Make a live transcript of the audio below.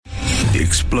the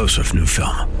explosive new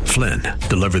film, Flynn,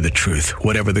 Deliver the Truth,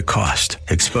 Whatever the Cost,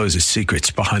 exposes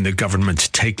secrets behind the government's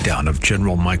takedown of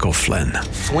General Michael Flynn.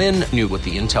 Flynn knew what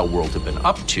the intel world had been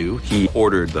up to. He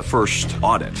ordered the first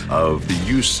audit of the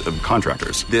use of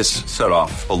contractors. This set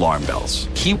off alarm bells.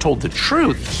 He told the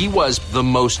truth. He was the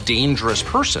most dangerous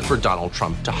person for Donald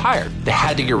Trump to hire. They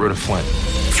had to get rid of Flynn.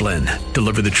 Flynn,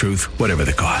 Deliver the Truth, Whatever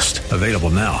the Cost. Available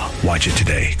now. Watch it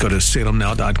today. Go to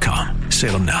salemnow.com.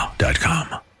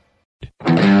 salemnow.com.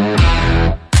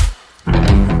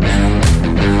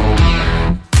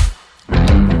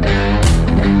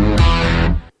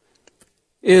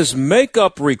 Is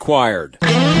makeup required?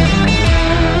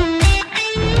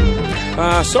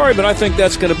 Sorry, but I think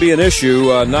that's going to be an issue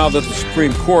now that the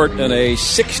Supreme Court, in a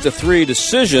 6-3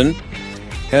 decision,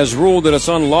 has ruled that it's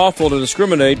unlawful to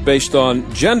discriminate based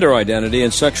on gender identity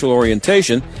and sexual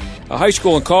orientation. High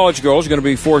school and college girls are going to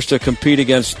be forced to compete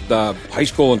against high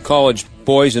school and college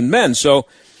boys and men. So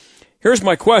here's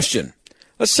my question.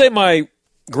 Let's say my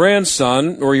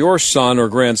grandson or your son or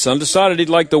grandson decided he'd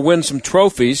like to win some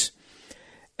trophies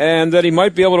and that he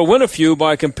might be able to win a few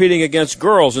by competing against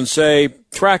girls in, say,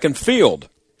 track and field.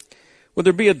 Would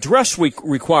there be a dress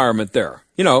requirement there?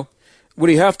 You know, would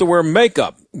he have to wear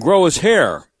makeup, grow his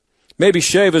hair, maybe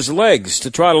shave his legs to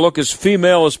try to look as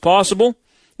female as possible?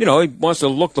 You know, he wants to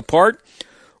look the part.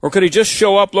 Or could he just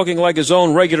show up looking like his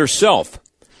own regular self?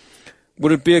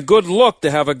 Would it be a good look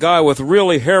to have a guy with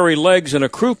really hairy legs and a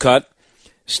crew cut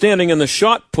standing in the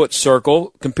shot put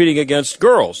circle competing against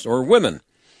girls or women?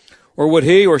 Or would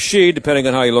he or she, depending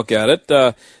on how you look at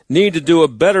it, need to do a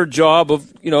better job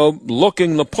of,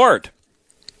 looking the part?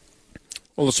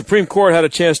 Well, the Supreme Court had a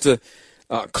chance to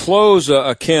close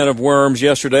a can of worms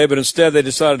yesterday, but instead they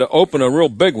decided to open a real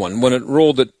big one when it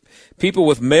ruled that people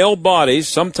with male bodies,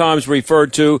 sometimes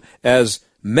referred to as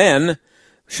men,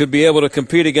 should be able to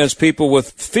compete against people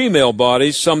with female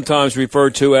bodies, sometimes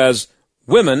referred to as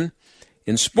women,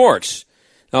 in sports.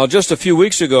 Now, just a few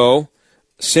weeks ago,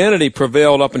 sanity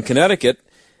prevailed up in Connecticut.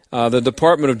 The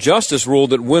Department of Justice ruled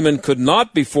that women could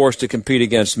not be forced to compete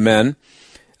against men,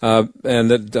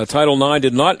 and that Title IX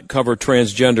did not cover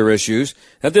transgender issues.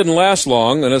 That didn't last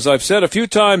long, and as I've said a few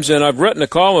times, and I've written a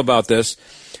column about this,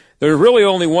 there's really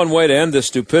only one way to end this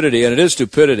stupidity, and it is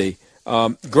stupidity.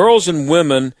 Girls and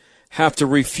women have to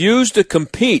refuse to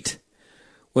compete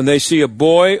when they see a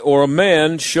boy or a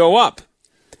man show up,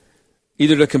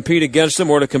 either to compete against them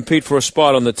or to compete for a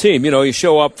spot on the team. You know, you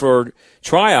show up for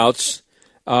tryouts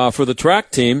for the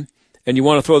track team, and you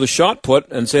want to throw the shot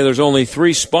put and say there's only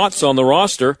 3 spots on the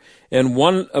roster, and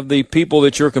one of the people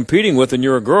that you're competing with, and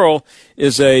you're a girl,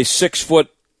 is a 6-foot,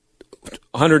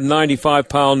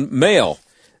 195-pound male.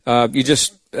 All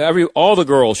the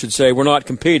girls should say we're not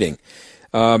competing.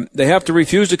 They have to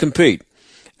refuse to compete.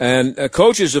 And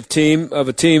coaches of a team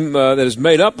that is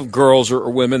made up of girls or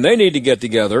women, they need to get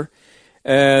together,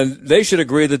 and they should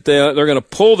agree that they're going to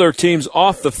pull their teams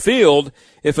off the field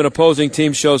if an opposing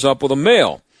team shows up with a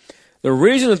male. The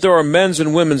reason that there are men's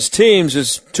and women's teams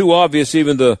is too obvious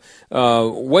even to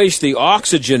waste the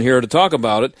oxygen here to talk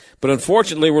about it, but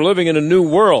unfortunately we're living in a new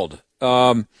world,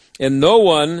 and no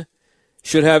one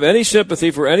should have any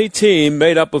sympathy for any team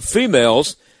made up of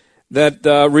females that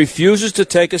refuses to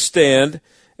take a stand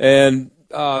and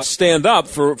stand up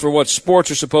for what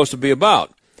sports are supposed to be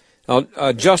about.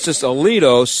 Now, Justice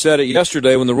Alito said it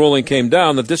yesterday when the ruling came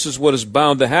down that this is what is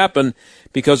bound to happen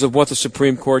because of what the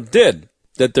Supreme Court did,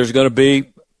 that there's going to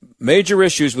be major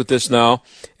issues with this now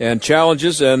and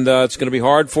challenges, and it's going to be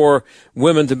hard for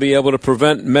women to be able to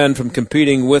prevent men from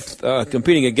competing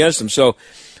against them. So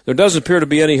there doesn't appear to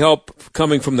be any help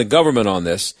coming from the government on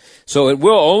this. So it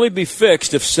will only be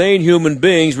fixed if sane human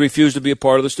beings refuse to be a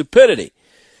part of the stupidity.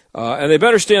 And they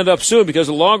better stand up soon, because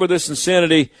the longer this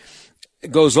insanity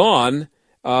goes on,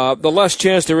 the less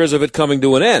chance there is of it coming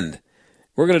to an end.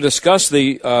 We're going to discuss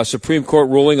the Supreme Court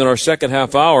ruling in our second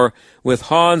half hour with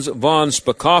Hans von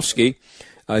Spakovsky.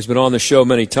 He's been on the show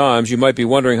many times. You might be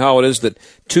wondering how it is that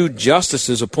 2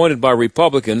 justices appointed by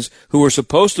Republicans, who were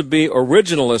supposed to be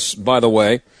originalists, by the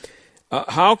way,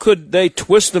 how could they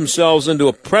twist themselves into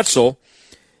a pretzel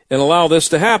and allow this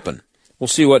to happen? We'll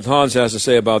see what Hans has to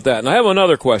say about that. And I have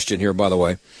another question here, by the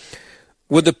way.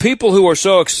 Would the people who are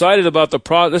so excited about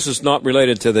this is not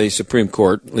related to the Supreme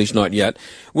Court, at least not yet.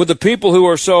 Would the people who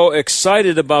are so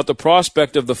excited about the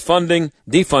prospect of the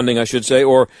defunding, I should say,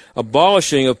 or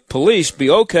abolishing of police be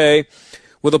okay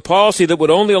with a policy that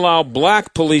would only allow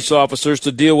black police officers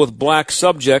to deal with black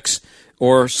subjects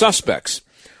or suspects?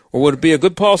 Or would it be a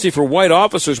good policy for white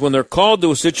officers when they're called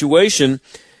to a situation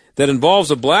that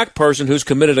involves a black person who's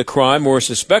committed a crime or is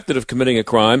suspected of committing a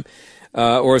crime,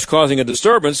 or is causing a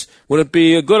disturbance, would it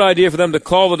be a good idea for them to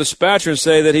call the dispatcher and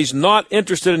say that he's not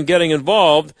interested in getting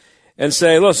involved, and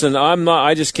say, listen,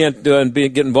 I just can't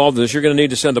get involved in this. You're going to need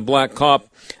to send a black cop.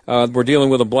 We're dealing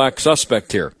with a black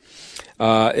suspect here.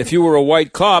 If you were a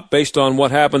white cop, based on what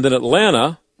happened in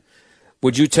Atlanta,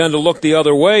 would you tend to look the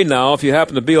other way now if you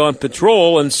happen to be on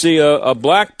patrol and see a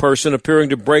black person appearing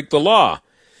to break the law?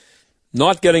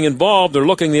 Not getting involved or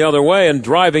looking the other way and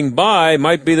driving by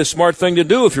might be the smart thing to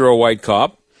do if you're a white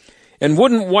cop. And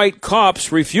wouldn't white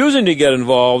cops refusing to get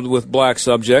involved with black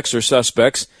subjects or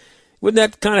suspects, wouldn't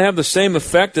that kind of have the same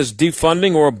effect as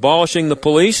defunding or abolishing the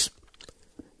police?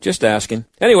 Just asking.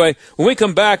 Anyway, when we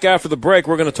come back after the break,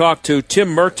 we're going to talk to Tim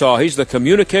Murtaugh. He's the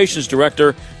communications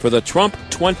director for the Trump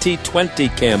 2020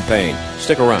 campaign.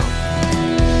 Stick around.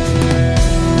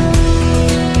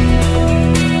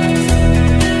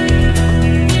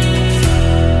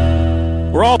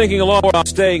 We're all thinking a lot more about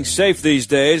staying safe these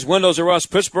days. Windows R Us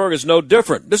Pittsburgh is no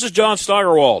different. This is John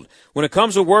Steigerwald. When it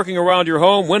comes to working around your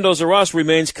home, Windows R Us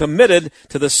remains committed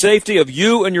to the safety of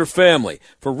you and your family.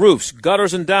 For roofs,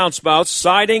 gutters and downspouts,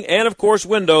 siding, and, of course,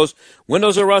 windows,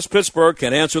 Windows R Us Pittsburgh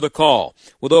can answer the call.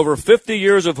 With over 50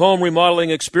 years of home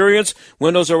remodeling experience,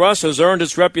 Windows R Us has earned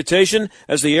its reputation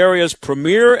as the area's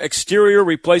premier exterior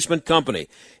replacement company.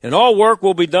 And all work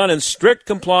will be done in strict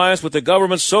compliance with the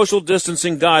government's social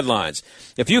distancing guidelines.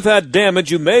 If you've had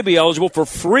damage, you may be eligible for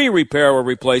free repair or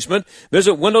replacement.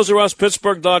 Visit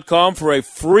WindowsRUsPittsburgh.com for a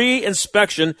free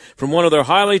inspection from one of their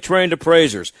highly trained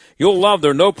appraisers. You'll love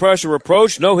their no-pressure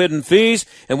approach, no hidden fees,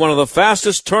 and one of the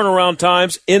fastest turnaround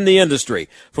times in the industry.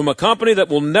 From a company that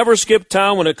will never skip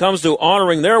town when it comes to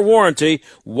honoring their warranty,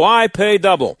 why pay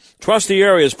double? Trust the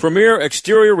area's premier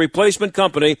exterior replacement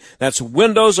company. That's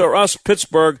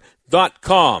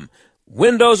WindowsRUsPittsburgh.com.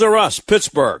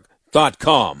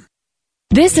 WindowsRUsPittsburgh.com.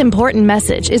 This important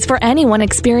message is for anyone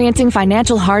experiencing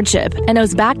financial hardship and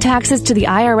owes back taxes to the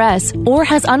IRS or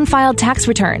has unfiled tax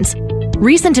returns.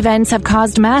 Recent events have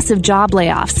caused massive job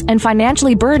layoffs and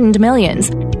financially burdened millions.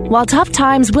 While tough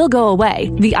times will go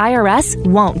away, the IRS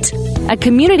won't. At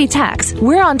Community Tax,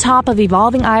 we're on top of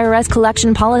evolving IRS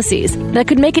collection policies that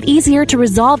could make it easier to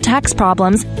resolve tax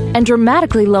problems and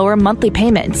dramatically lower monthly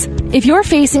payments. If you're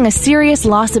facing a serious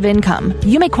loss of income,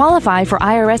 you may qualify for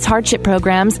IRS hardship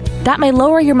programs that may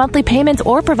lower your monthly payments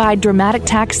or provide dramatic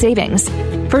tax savings.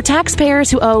 For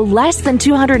taxpayers who owe less than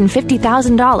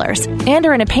 $250,000 and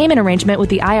are in a payment arrangement with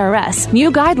the IRS, new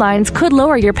guidelines could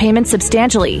lower your payments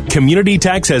substantially. Community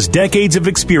Tax has decades of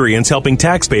experience helping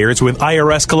taxpayers with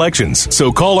IRS collections.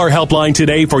 So call our helpline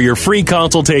today for your free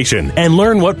consultation and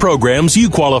learn what programs you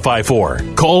qualify for.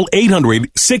 Call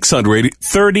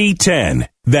 800-600-3010.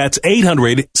 That's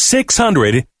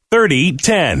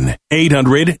 800-600-3010.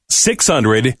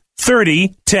 800-600-3010.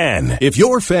 If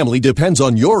your family depends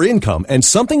on your income and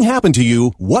something happened to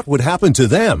you, what would happen to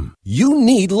them? You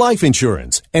need life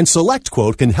insurance, and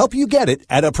SelectQuote can help you get it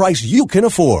at a price you can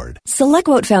afford.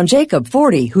 SelectQuote found Jacob,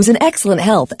 40, who's in excellent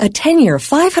health, a 10-year,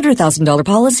 $500,000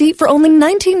 policy for only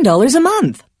 $19 a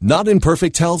month. Not in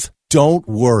perfect health? Don't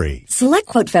worry.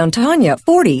 SelectQuote found Tanya,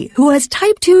 40, who has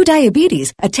type 2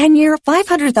 diabetes, a 10-year,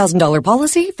 $500,000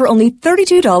 policy for only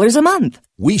 $32 a month.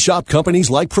 We shop companies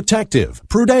like Protective,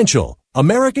 Prudential,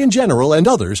 American General, and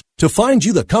others to find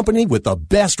you the company with the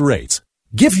best rates.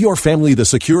 Give your family the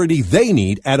security they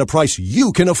need at a price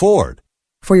you can afford.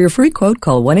 For your free quote,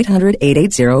 call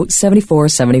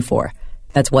 1-800-880-7474.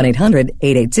 That's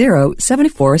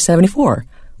 1-800-880-7474.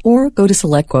 Or go to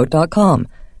SelectQuote.com.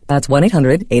 That's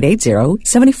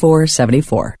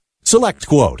 1-800-880-7474.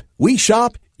 SelectQuote. We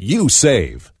shop, you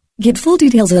save. Get full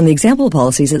details on the example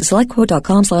policies at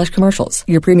SelectQuote.com/commercials.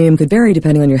 Your premium could vary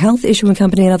depending on your health, issuing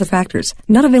company, and other factors.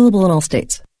 Not available in all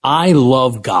states. I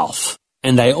love golf,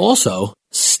 and I also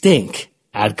stink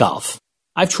at golf.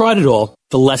 I've tried it all.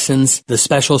 The lessons, the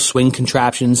special swing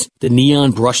contraptions, the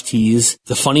neon brush tees,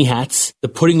 the funny hats, the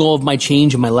putting all of my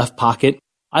change in my left pocket.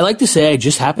 I like to say I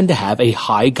just happen to have a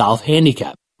high golf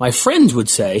handicap. My friends would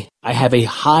say I have a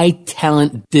high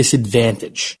talent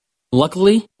disadvantage.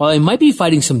 Luckily, while I might be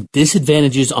fighting some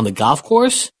disadvantages on the golf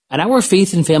course, at our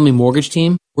Faith and Family Mortgage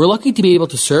team, we're lucky to be able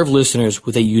to serve listeners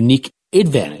with a unique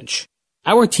advantage.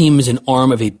 Our team is an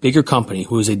arm of a bigger company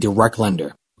who is a direct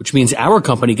lender, which means our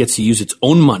company gets to use its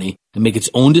own money and make its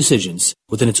own decisions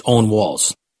within its own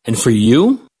walls. And for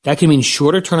you, that can mean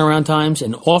shorter turnaround times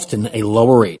and often a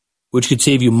lower rate, which could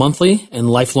save you monthly and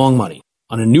lifelong money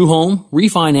on a new home,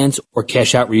 refinance, or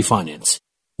cash out refinance.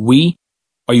 We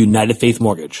are United Faith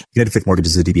Mortgage. United Faith Mortgage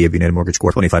is a DBA of United Mortgage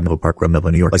Corp. 25 Melville Park Road,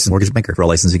 Melville, New York. Licensed mortgage banker. For all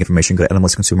licensing information, go to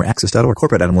nmlsconsumeraccess.org.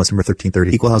 Corporate NMLS number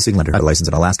 1330. Equal housing lender.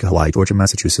 Licensed in Alaska, Hawaii, Georgia,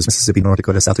 Massachusetts, Mississippi, North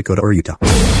Dakota, South Dakota, or Utah.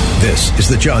 This is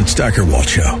the John Steigerwald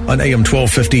Show on AM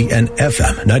 1250 and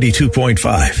FM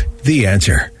 92.5. The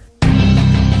Answer.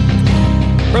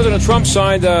 President Trump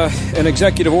signed an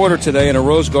executive order today in a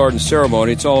Rose Garden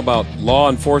ceremony. It's all about law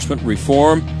enforcement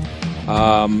reform.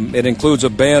 It includes a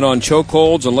ban on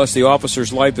chokeholds unless the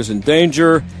officer's life is in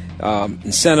danger,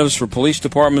 incentives for police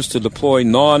departments to deploy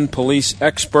non-police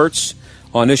experts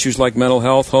on issues like mental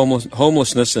health,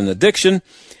 homelessness, and addiction.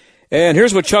 And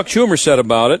here's what Chuck Schumer said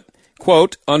about it.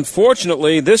 Quote,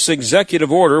 unfortunately, this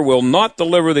executive order will not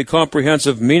deliver the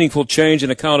comprehensive, meaningful change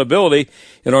and accountability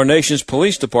in our nation's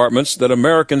police departments that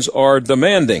Americans are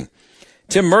demanding.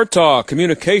 Tim Murtaugh,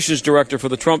 communications director for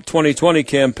the Trump 2020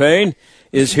 campaign,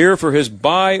 is here for his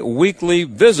bi-weekly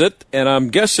visit. And I'm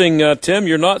guessing, Tim,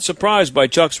 you're not surprised by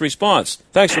Chuck's response.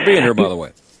 Thanks for being here, by the way.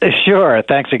 Sure.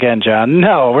 Thanks again, John.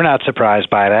 No, we're not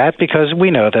surprised by that because we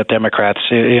know that Democrats,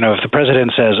 if the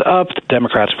president says up, the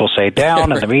Democrats will say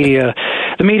down, and the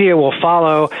media will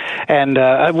follow. And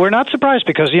we're not surprised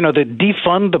because, the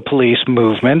defund the police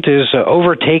movement is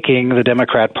overtaking the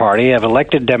Democrat Party. You have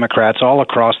elected Democrats all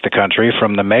across the country,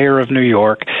 from the mayor of New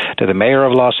York to the mayor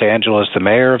of Los Angeles, the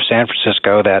mayor of San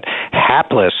Francisco, that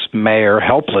helpless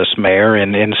mayor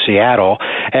in Seattle.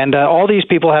 And all these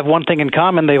people have one thing in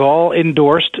common. They've all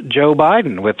endorsed Joe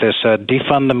Biden with this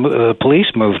defund the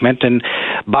police movement. And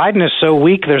Biden is so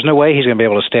weak, there's no way he's going to be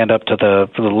able to stand up to the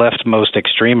leftmost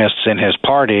extremists in his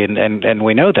party, and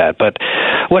we know that. But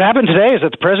what happened today is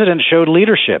that the president showed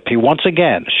leadership. He once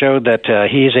again showed that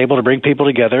he is able to bring people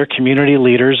together, community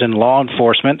leaders and law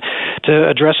enforcement, to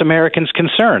address Americans'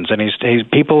 concerns. And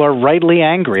people are rightly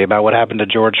angry about what happened to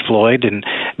George Floyd in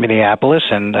Minneapolis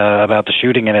and about the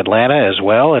shooting in Atlanta as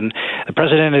well. And the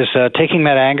president is taking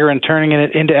that anger and turning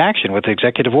it into action with the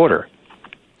executive order.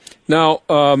 Now,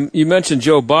 you mentioned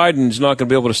Joe Biden's not going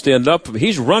to be able to stand up.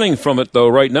 He's running from it, though,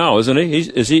 right now, isn't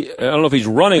he? I don't know if he's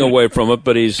running away from it,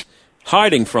 but he's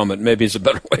hiding from it. Maybe is a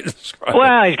better way to describe it.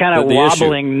 Well, he's kind of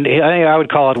wobbling. I would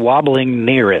call it wobbling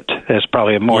near it. Is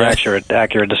probably a more accurate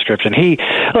description. He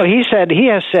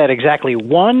has said exactly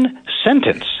one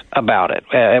sentence about it,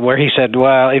 where he said,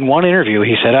 well, in one interview,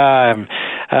 he said, I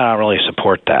don't really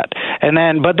support that.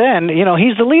 But then,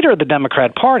 he's the leader of the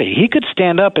Democrat Party. He could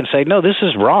stand up and say, no, this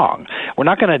is wrong. We're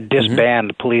not going to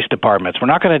disband police departments. We're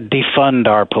not going to defund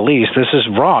our police. This is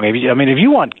wrong. If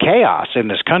you want chaos in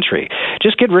this country,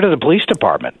 just get rid of the police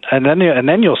department, and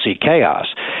then you'll see chaos.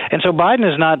 And so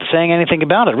Biden is not saying anything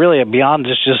about it, really, beyond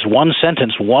just one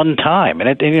sentence, one time. And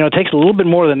it takes a little bit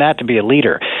more than that to be a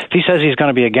leader. If he says he's going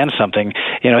to be against something,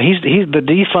 he's the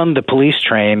defund the police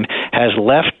train has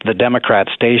left the Democrat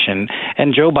station,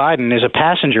 and Joe Biden is a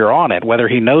passenger on it, whether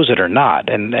he knows it or not.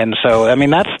 And so,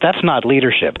 that's not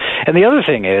leadership. And the other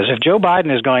thing is, if Joe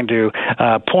Biden is going to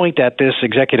point at this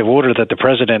executive order that the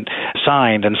president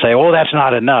signed and say, oh, that's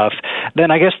not enough,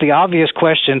 then I guess the obvious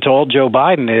question to old Joe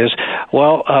Biden is,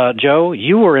 well, Joe,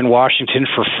 you were in Washington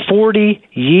for 40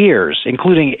 years,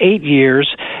 including 8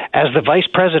 years as the vice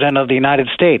president of the United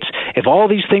States. If all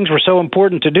these things were so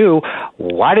important to do,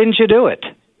 why didn't you do it?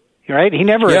 Right? He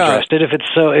never addressed it. If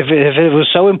it was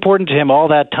so important to him all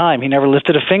that time, he never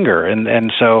lifted a finger.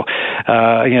 And so,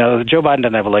 Joe Biden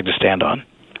doesn't have a leg to stand on.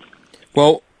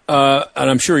 Well, and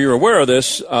I'm sure you're aware of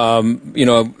this.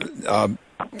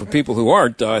 For people who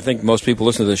aren't, I think most people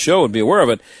listening to the show would be aware of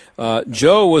it.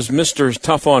 Joe was Mr.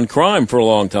 Tough on Crime for a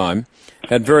long time.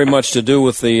 Had very much to do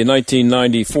with the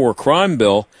 1994 crime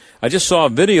bill. I just saw a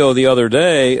video the other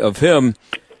day of him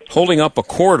holding up a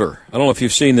quarter. I don't know if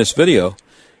you've seen this video.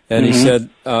 And he said,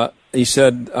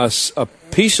 a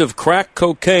piece of crack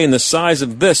cocaine the size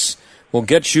of this will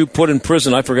get you put in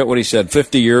prison. I forget what he said,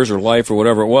 50 years or life or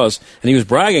whatever it was. And he was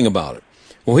bragging about it.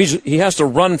 Well, he has to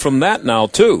run from that now,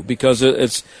 too, because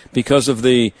it's because of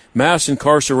the mass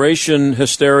incarceration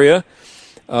hysteria.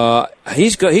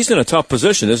 He's in a tough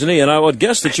position, isn't he? And I would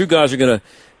guess that you guys are going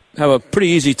to have a pretty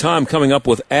easy time coming up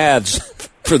with ads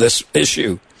for this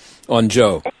issue on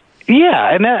Joe.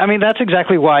 Yeah, and that's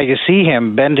exactly why you see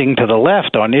him bending to the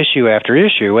left on issue after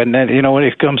issue. And then, when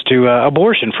it comes to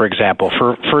abortion, for example,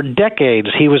 for decades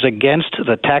he was against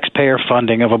the taxpayer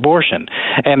funding of abortion.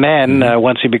 And then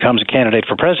once he becomes a candidate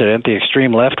for president, the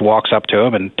extreme left walks up to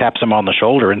him and taps him on the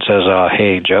shoulder and says,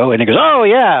 "Hey, Joe," and he goes, "Oh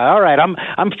yeah, all right,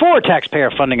 I'm for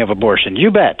taxpayer funding of abortion.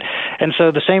 You bet." And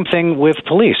so the same thing with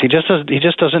police. He just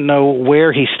doesn't know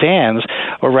where he stands,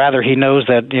 or rather, he knows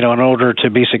that in order to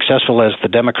be successful as the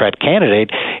Democrat candidate,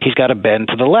 he's got to bend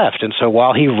to the left. And so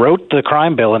while he wrote the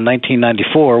crime bill in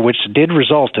 1994, which did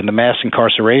result in the mass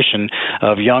incarceration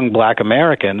of young black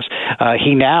Americans,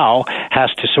 he now has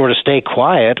to sort of stay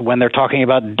quiet when they're talking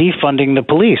about defunding the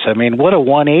police. I mean, what a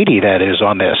 180 that is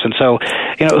on this. And so,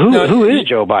 who is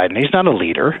Joe Biden? He's not a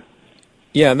leader.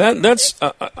 Yeah, that's.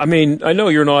 I mean, I know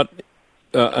you're not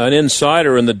an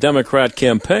insider in the Democrat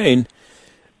campaign,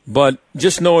 but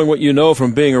just knowing what you know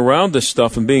from being around this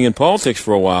stuff and being in politics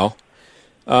for a while,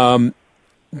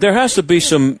 there have to be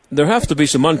some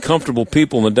uncomfortable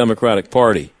people in the Democratic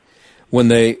Party when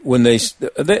they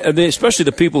especially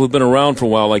the people who've been around for a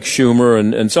while, like Schumer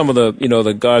and some of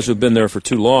the guys who've been there for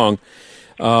too long.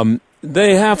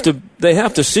 They have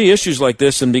to see issues like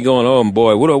this and be going, oh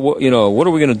boy, what are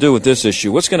we going to do with this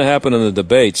issue? What's going to happen in the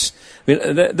debates? I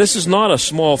mean, this is not a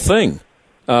small thing.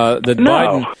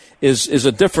 Biden is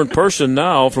a different person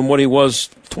now from what he was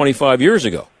 25 years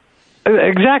ago.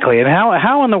 Exactly. And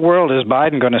how in the world is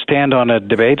Biden going to stand on a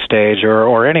debate stage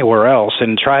or anywhere else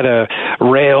and try to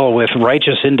rail with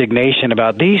righteous indignation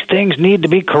about these things need to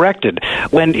be corrected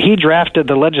when he drafted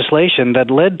the legislation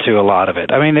that led to a lot of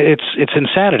it? I mean, it's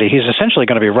insanity. He's essentially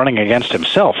going to be running against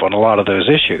himself on a lot of those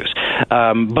issues.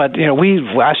 But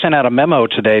I sent out a memo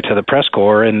today to the press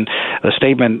corps, and the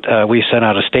statement we sent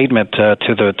out a statement to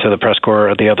the press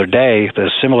corps the other day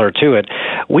that's similar to it.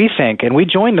 We think, and we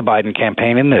joined the Biden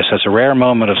campaign in this as a rare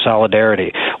moment of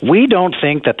solidarity. We don't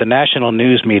think that the national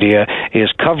news media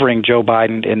is covering Joe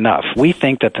Biden enough. We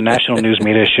think that the national news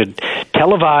media should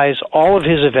televise all of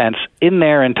his events in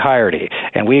their entirety.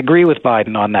 And we agree with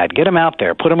Biden on that. Get him out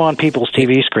there. Put him on people's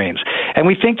TV screens. And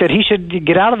we think that he should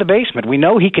get out of the basement. We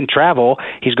know he can travel.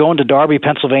 He's going to Darby,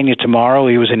 Pennsylvania tomorrow.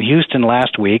 He was in Houston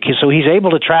last week. So he's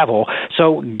able to travel.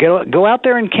 So go out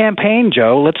there and campaign,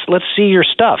 Joe. Let's see your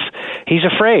stuff. He's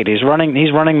afraid. He's running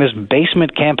this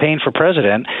basement campaign for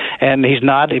president, and he's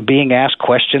not being asked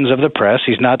questions of the press.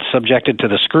 He's not subjected to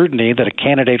the scrutiny that a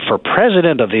candidate for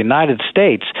president of the United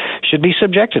States should be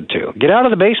subjected to. Get out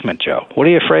of the basement, Joe. What are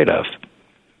you afraid of?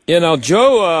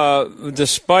 Joe,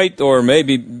 despite or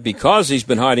maybe because he's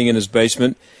been hiding in his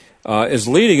basement, is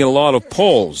leading in a lot of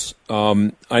polls.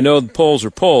 I know the polls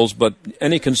are polls, but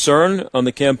any concern on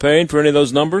the campaign for any of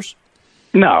those numbers?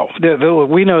 No.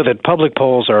 We know that public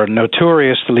polls are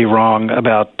notoriously wrong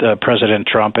about President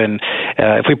Trump, and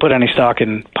if we put any stock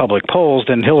in public polls,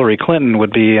 then Hillary Clinton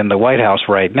would be in the White House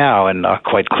right now, and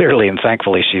quite clearly and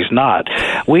thankfully she's not.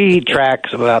 We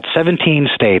track about 17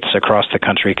 states across the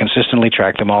country, consistently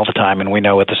track them all the time, and we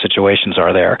know what the situations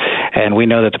are there. And we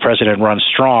know that the president runs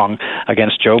strong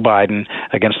against Joe Biden,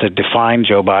 against a defined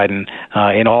Joe Biden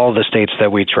in all the states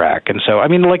that we track. And so, I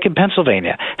mean, like in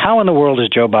Pennsylvania, how in the world is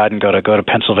Joe Biden going to go to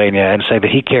Pennsylvania and say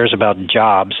that he cares about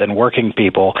jobs and working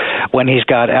people when he's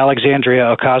got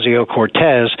Alexandria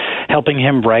Ocasio-Cortez helping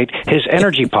him write his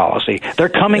energy policy? They're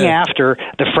coming after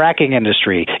the fracking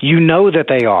industry. You know that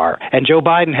they are. And Joe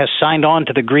Biden has signed on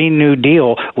to the Green New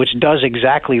Deal, which does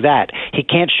exactly that. He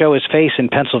can't show his face in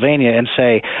Pennsylvania and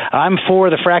say, I'm for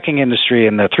the fracking industry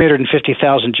and the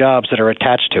 350,000 jobs that are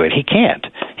attached to it. He can't.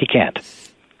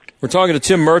 We're talking to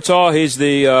Tim Murtaugh. He's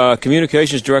the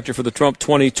communications director for the Trump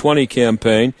 2020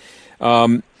 campaign.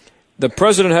 The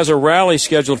president has a rally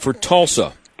scheduled for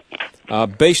Tulsa.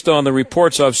 Based on the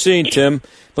reports I've seen, Tim,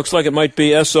 looks like it might be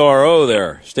SRO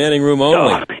there, standing room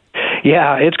only. Oh.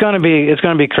 Yeah, it's going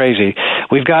to be crazy.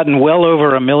 We've gotten well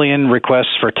over 1 million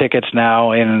requests for tickets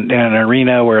now in an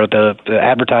arena where the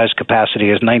advertised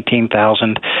capacity is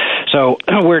 19,000. So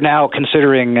we're now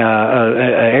considering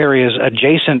areas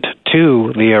adjacent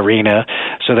to the arena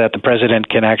so that the president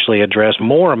can actually address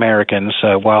more Americans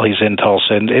while he's in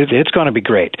Tulsa. And it's going to be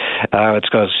great. It's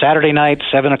going Saturday night,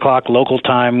 7 o'clock local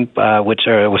time, which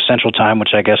was Central Time,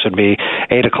 which I guess would be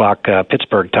 8 o'clock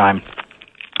Pittsburgh time.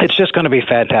 It's just going to be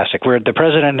fantastic. The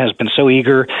president has been so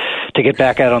eager to get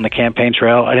back out on the campaign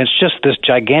trail, and it's just this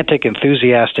gigantic,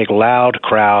 enthusiastic, loud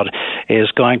crowd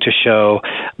is going to show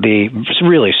the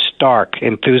really stark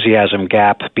enthusiasm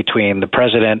gap between the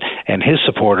president and his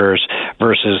supporters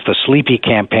versus the sleepy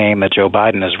campaign that Joe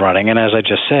Biden is running. And as I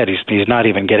just said, he's not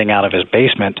even getting out of his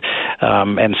basement.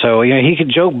 And so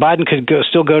Joe Biden could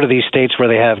still go to these states where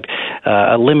they have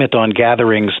a limit on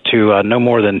gatherings to no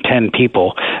more than 10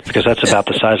 people, because that's about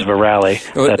the size of a rally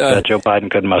that Joe Biden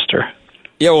could muster.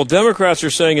 Yeah, well, Democrats are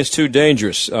saying it's too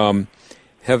dangerous.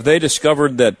 Have they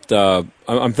discovered that,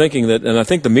 I'm thinking that, and I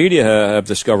think the media have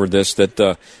discovered this, that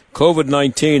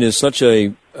COVID-19 is such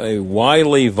a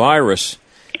wily virus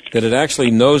that it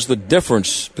actually knows the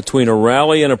difference between a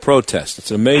rally and a protest.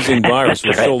 It's an amazing virus.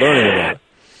 We're still learning about it.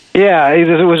 Yeah, it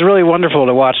was really wonderful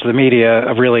to watch the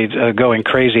media really going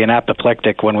crazy and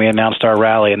apoplectic when we announced our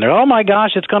rally. And they're, oh my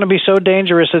gosh, it's going to be so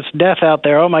dangerous. It's death out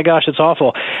there. Oh my gosh, it's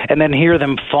awful. And then hear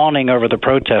them fawning over the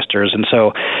protesters. And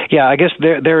so, yeah, I guess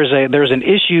there's an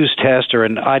issues test or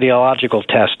an ideological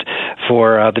test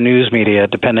for the news media,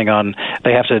 depending on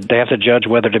they have to judge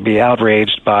whether to be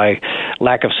outraged by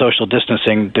lack of social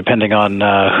distancing, depending on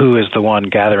who is the one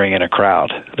gathering in a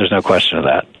crowd. There's no question of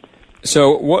that.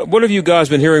 So what have you guys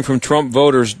been hearing from Trump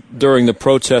voters during the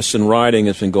protests and rioting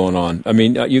that's been going on? I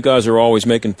mean, you guys are always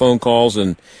making phone calls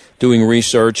and doing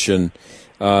research, and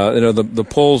the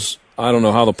polls. I don't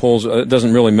know how the polls. It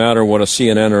doesn't really matter what a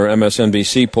CNN or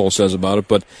MSNBC poll says about it,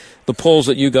 but the polls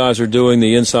that you guys are doing,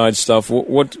 the inside stuff.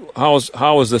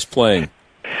 How is this playing?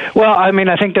 Well, I mean,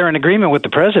 I think they're in agreement with the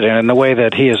president in the way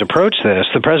that he has approached this.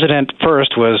 The president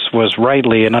first was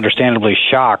rightly and understandably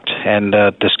shocked and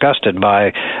disgusted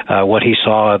by what he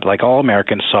saw, like all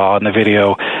Americans saw in the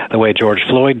video, the way George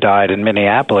Floyd died in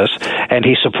Minneapolis, and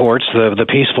he supports the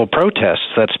peaceful protests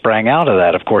that sprang out of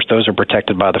that. Of course, those are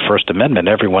protected by the First Amendment.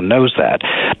 Everyone knows that.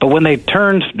 But when they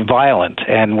turned violent,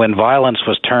 and when violence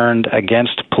was turned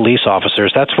against police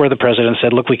officers, that's where the president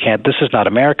said, "Look, we can't. This is not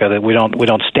America. That we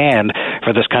don't stand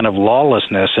for this kind of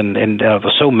lawlessness in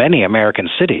so many American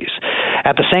cities."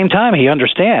 At the same time, he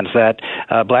understands that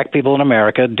black people in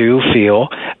America do feel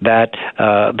that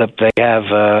they have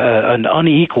an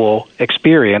unequal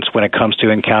experience when it comes to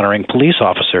encountering police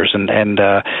officers, and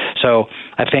so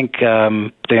I think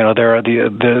there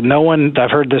are no one.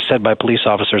 I've heard this said by police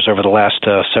officers over the last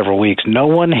several weeks. No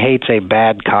one hates a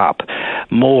bad cop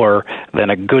more than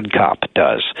a good cop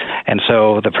does, and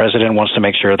so the president wants to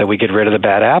make sure that we get rid of the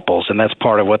bad apples, and that's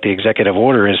part of what the executive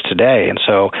order is today. And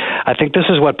so I think this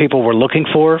is what people were looking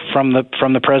for from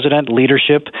the president: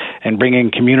 leadership and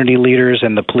bringing community leaders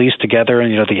and the police together.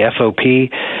 And the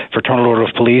FOP, Fraternal Order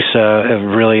of Police, have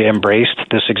really embraced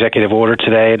this executive order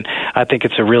today, and I think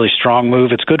it's a really strong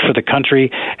move. It's good for the country,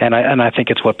 and I think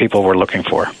it's what people were looking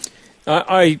for.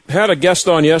 I had a guest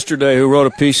on yesterday who wrote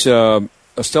a piece.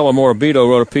 Estella Morabito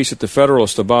wrote a piece at the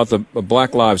Federalist about the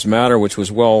Black Lives Matter, which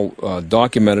was well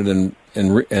documented and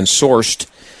sourced.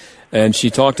 And she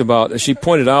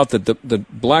pointed out that the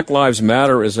Black Lives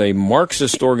Matter is a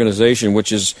Marxist organization,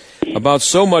 which is about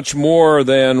so much more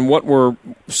than what we're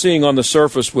seeing on the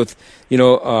surface with,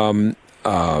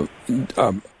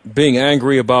 being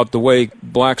angry about the way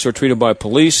blacks are treated by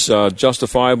police,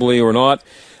 justifiably or not.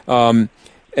 She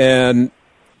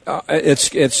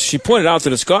pointed out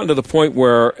that it's gotten to the point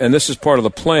where, and this is part of the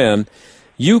plan,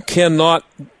 you cannot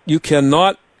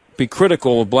be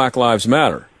critical of Black Lives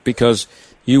Matter because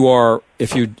you are,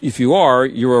 if you are,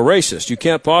 you're a racist. You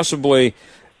can't possibly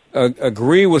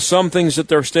agree with some things that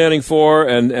they're standing for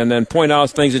and then point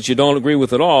out things that you don't agree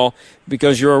with at all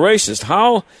because you're a racist.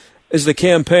 How is the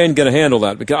campaign going to handle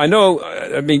that? Because I know,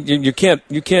 you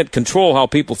can't control how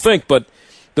people think, but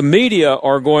the media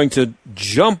are going to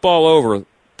jump all over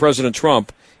President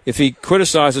Trump if he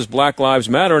criticizes Black Lives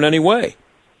Matter in any way.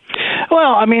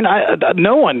 Well, I mean,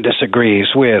 no one disagrees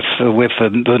with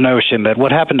the notion that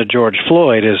what happened to George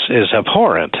Floyd is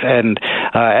abhorrent, and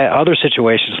other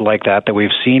situations like that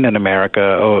we've seen in America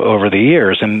over the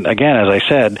years. And again, as I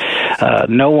said,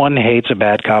 no one hates a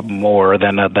bad cop more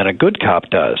than a good cop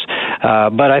does.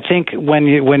 But I think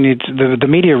the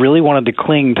media really wanted to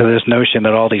cling to this notion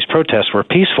that all these protests were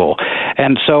peaceful,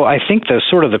 and so I think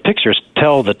the pictures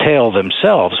tell the tale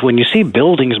themselves. When you see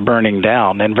buildings burning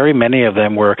down, and very many of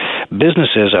them were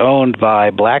businesses owned by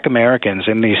black Americans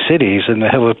in these cities, and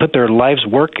who have put their life's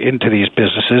work into these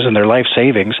businesses and their life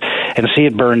savings, and see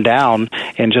it burn down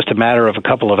in just a matter of a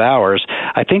couple of hours,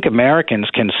 I think Americans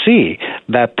can see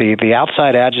that the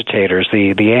outside agitators,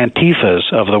 the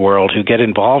Antifas of the world who get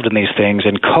involved in these things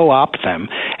and co-opt them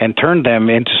and turn them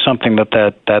into something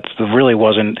that really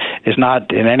is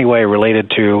not in any way related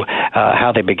to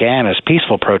how they began as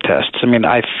peaceful protests. I mean,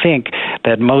 I think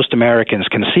that most Americans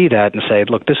can see that and say,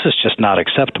 look, this is just not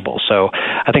acceptable. So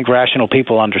I think rational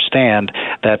people understand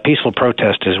that peaceful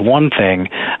protest is one thing,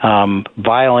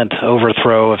 violent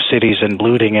overthrow of cities and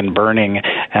looting and burning,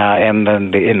 and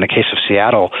then in the case of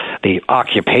Seattle, the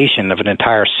occupation of an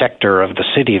entire sector of the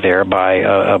city there by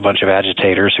a bunch of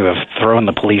agitators who have thrown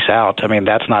the police out. I mean,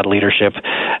 that's not leadership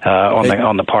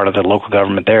on the part of the local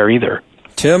government there either.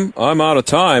 Tim, I'm out of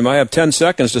time. I have 10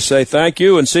 seconds to say thank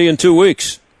you and see you in 2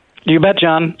 weeks. You bet,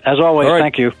 John. As always, right.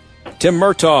 Thank you. Tim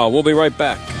Murtaugh. We'll be right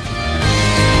back.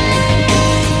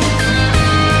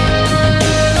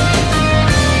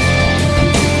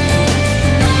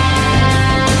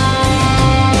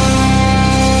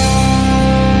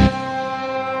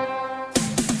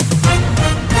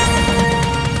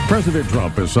 President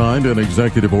Trump has signed an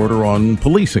executive order on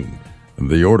policing.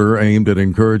 The order aimed at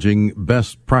encouraging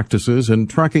best practices and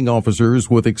tracking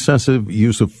officers with excessive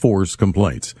use of force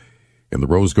complaints. In the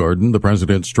Rose Garden, the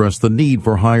president stressed the need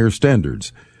for higher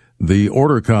standards. The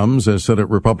order comes as Senate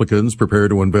Republicans prepare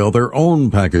to unveil their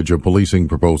own package of policing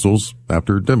proposals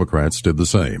after Democrats did the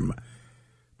same.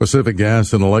 Pacific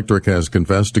Gas and Electric has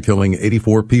confessed to killing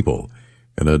 84 people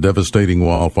in a devastating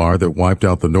wildfire that wiped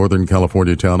out the Northern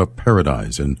California town of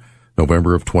Paradise in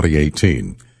November of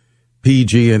 2018.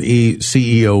 PG&E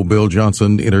CEO Bill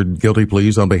Johnson entered guilty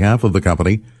pleas on behalf of the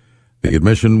company. The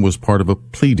admission was part of a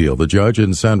plea deal. The judge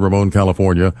in San Ramon,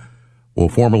 California, will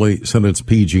formally sentence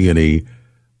PG&E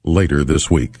later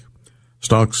this week.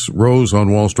 Stocks rose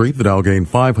on Wall Street. The Dow gained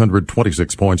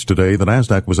 526 points today. The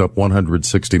Nasdaq was up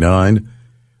 169.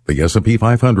 The S&P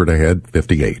 500 ahead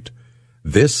 58.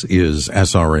 This is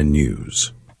SRN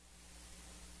News.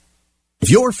 If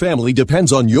your family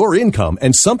depends on your income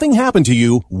and something happened to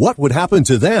you, what would happen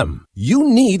to them? You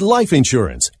need life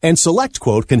insurance, and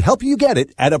SelectQuote can help you get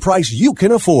it at a price you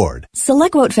can afford.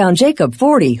 SelectQuote found Jacob,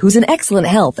 40, who's in excellent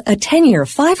health, a 10-year,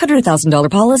 $500,000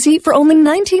 policy for only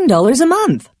 $19 a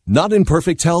month. Not in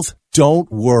perfect health?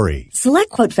 Don't worry.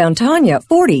 SelectQuote found Tanya,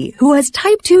 40, who has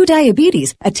type 2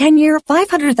 diabetes, a 10-year,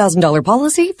 $500,000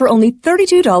 policy for only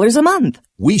 $32 a month.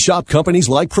 We shop companies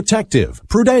like Protective,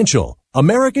 Prudential,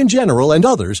 American General, and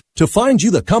others to find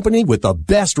you the company with the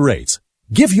best rates.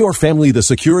 Give your family the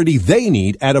security they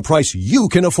need at a price you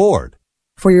can afford.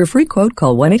 For your free quote,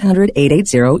 call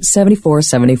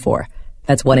 1-800-880-7474.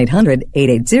 That's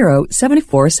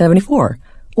 1-800-880-7474.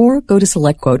 Or go to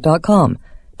SelectQuote.com.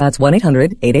 That's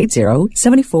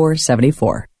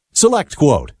 1-800-880-7474.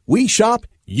 SelectQuote. We shop,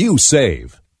 you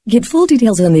save. Get full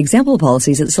details on the example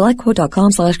policies at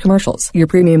SelectQuote.com/commercials. Your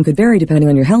premium could vary depending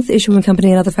on your health, issuing company,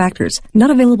 and other factors.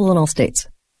 Not available in all states.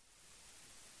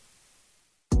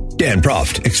 Dan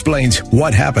Proft explains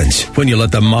what happens when you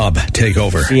let the mob take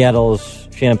over. Seattle's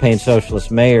Champaign Socialist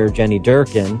Mayor Jenny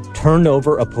Durkin turned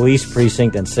over a police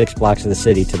precinct and 6 blocks of the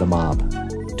city to the mob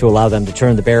to allow them to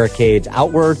turn the barricades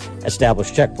outward,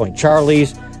 establish Checkpoint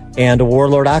Charlie's, and a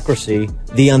warlordocracy.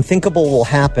 The unthinkable will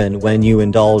happen when you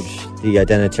indulge the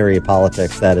identitary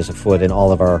politics that is afoot in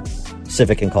all of our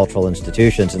civic and cultural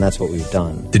institutions, and that's what we've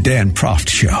done. The Dan Proft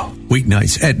Show,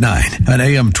 weeknights at 9 on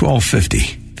AM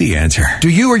 1250. The Answer. Do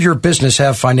you or your business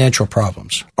have financial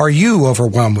problems? Are you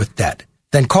overwhelmed with debt?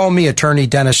 Then call me, attorney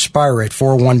Dennis Spire, at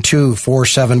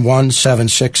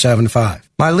 412-471-7675.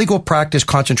 My legal practice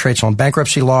concentrates on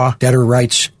bankruptcy law, debtor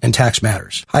rights, and tax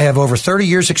matters. I have over 30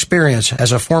 years' experience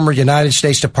as a former United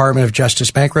States Department of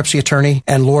Justice bankruptcy attorney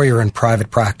and lawyer in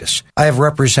private practice. I have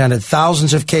represented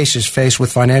thousands of cases faced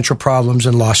with financial problems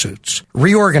and lawsuits.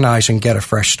 Reorganize and get a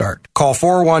fresh start. Call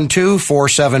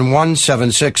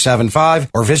 412-471-7675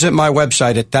 or visit my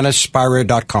website at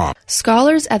DennisSpira.com.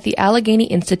 Scholars at the Allegheny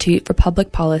Institute for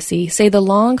Public Policy say the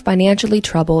long, financially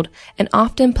troubled, and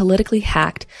often politically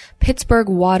hacked Pittsburgh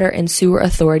Water and Sewer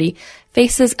Authority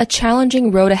faces a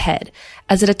challenging road ahead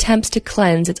as it attempts to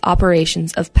cleanse its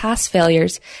operations of past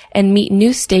failures and meet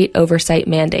new state oversight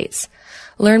mandates.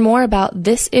 Learn more about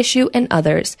this issue and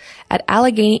others at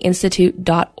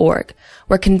AlleghenyInstitute.org,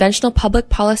 where conventional public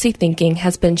policy thinking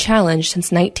has been challenged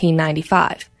since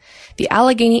 1995. The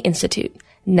Allegheny Institute,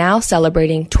 now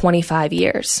celebrating 25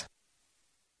 years.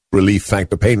 Relief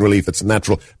Factor, pain relief that's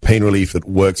natural, pain relief that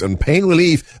works, and pain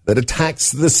relief that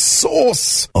attacks the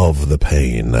source of the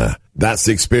pain. That's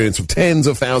the experience of tens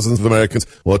of thousands of Americans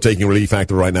who are taking Relief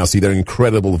Factor right now. See their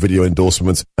incredible video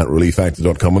endorsements at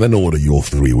ReliefFactor.com and then order your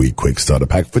 3-week quick starter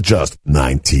pack for just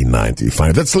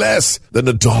 $19.95. That's less than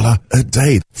 $1 a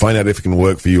day. Find out if it can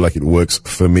work for you like it works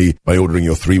for me by ordering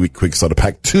your 3-week quick starter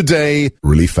pack today.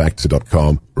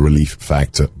 ReliefFactor.com,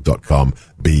 ReliefFactor.com.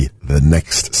 Be the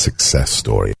next success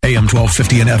story. AM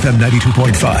 1250 and FM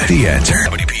 92.5. The Answer.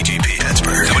 WPGP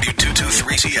Pittsburgh.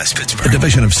 W223CS Pittsburgh. A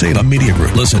division of Salem Media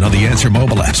Group. Listen on the Answer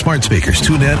mobile app, smart speakers,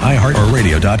 TuneIn, iHeart, or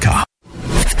radio.com.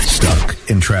 Stuck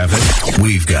in traffic?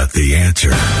 We've got the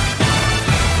answer.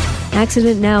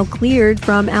 Accident now cleared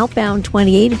from outbound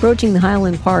 28 approaching the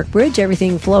Highland Park Bridge.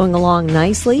 Everything flowing along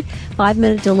nicely.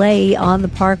 5-minute delay on the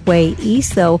Parkway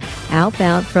East, though,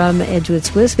 outbound from Edgewood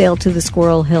Swissvale to the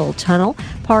Squirrel Hill Tunnel.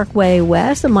 Parkway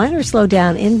West, a minor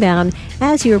slowdown inbound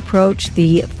as you approach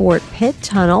the Fort Pitt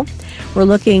Tunnel. We're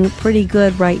looking pretty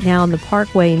good right now on the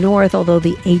Parkway North, although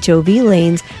the HOV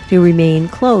lanes do remain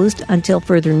closed until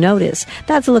further notice.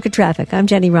 That's a look at traffic. I'm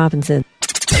Jenny Robinson.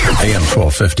 AM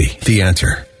 1250, The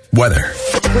Answer. Weather.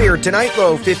 Clear tonight,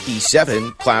 low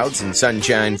 57. Clouds and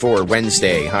sunshine for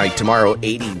Wednesday. High tomorrow,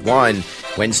 81.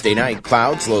 Wednesday night,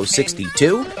 clouds, low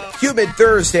 62. Humid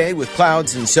Thursday with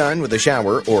clouds and sun with a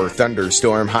shower or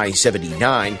thunderstorm, high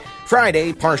 79.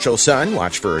 Friday, partial sun,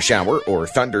 watch for a shower or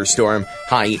thunderstorm,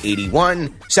 high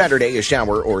 81. Saturday, a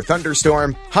shower or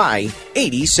thunderstorm, high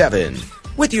 87.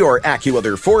 With your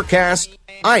AccuWeather forecast,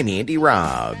 I'm Andy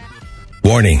Robb.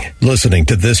 Warning, listening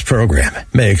to this program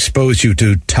may expose you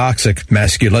to toxic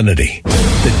masculinity.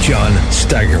 The John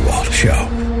Steigerwald Show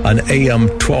on AM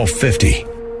 1250.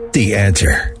 The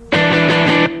Answer.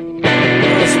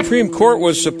 The Supreme Court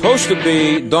was supposed to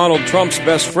be Donald Trump's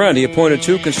best friend. He appointed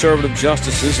 2 conservative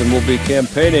justices and will be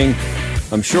campaigning,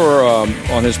 I'm sure,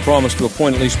 on his promise to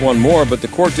appoint at least one more. But the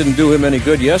court didn't do him any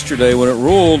good yesterday when it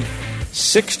ruled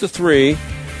 6-3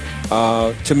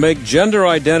 to make gender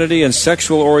identity and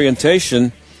sexual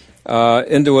orientation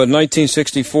into a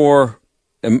 1964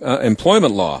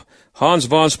 employment law. Hans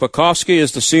von Spakovsky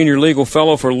is the Senior Legal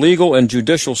Fellow for Legal and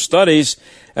Judicial Studies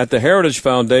at the Heritage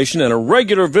Foundation and a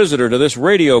regular visitor to this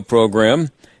radio program.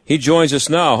 He joins us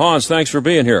now. Hans, thanks for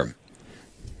being here.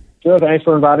 Sure, thanks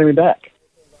for inviting me back.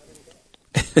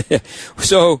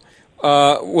 So,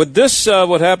 would this,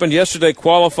 what happened yesterday,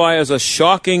 qualify as a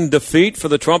shocking defeat for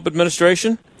the Trump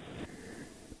administration?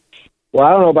 Well,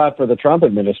 I don't know about for the Trump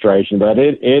administration, but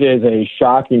it is a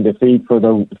shocking defeat for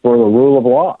the rule of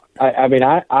law. I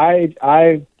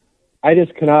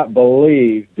just cannot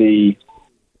believe the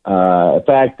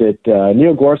fact that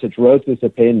Neil Gorsuch wrote this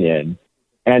opinion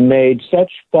and made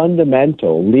such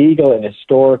fundamental legal and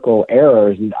historical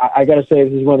errors. And I got to say,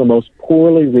 this is one of the most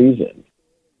poorly reasoned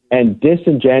and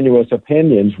disingenuous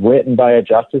opinions written by a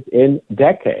justice in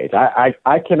decades.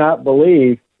 I cannot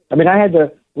believe. I mean, I had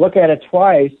to look at it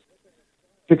twice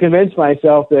to convince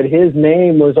myself that his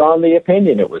name was on the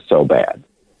opinion. It was so bad.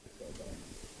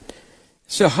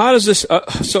 So how does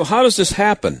this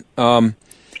happen?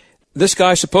 This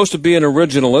guy's supposed to be an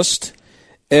originalist,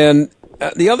 and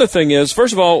the other thing is,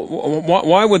 first of all,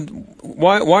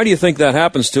 why do you think that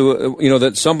happens to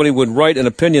that somebody would write an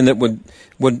opinion that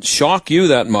would shock you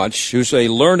that much? Who's a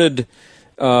learned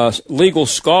legal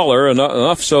scholar,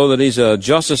 enough so that he's a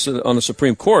justice on the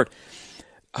Supreme Court.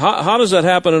 How does that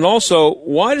happen? And also,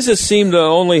 why does it seem to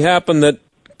only happen that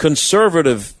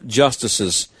conservative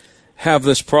justices have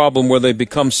this problem where they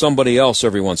become somebody else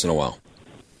every once in a while?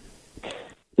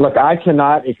 Look, I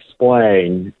cannot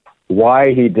explain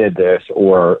why he did this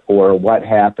or what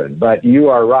happened, but you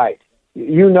are right.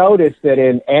 You notice that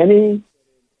in any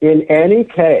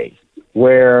case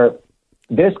where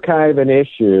this kind of an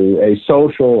issue, a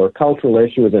social or cultural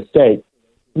issue is at stake,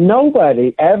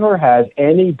 nobody ever has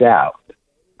any doubt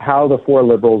how the 4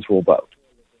 liberals will vote.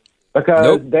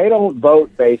 Because they don't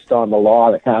vote based on the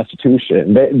law, the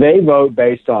Constitution. They vote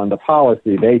based on the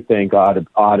policy they think ought to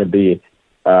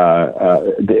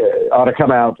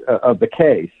come out of the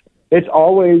case. It's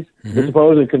always the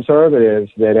supposed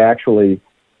conservatives that actually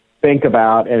think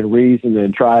about and reason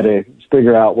and try to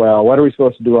figure out, well, what are we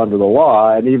supposed to do under the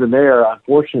law? And even there,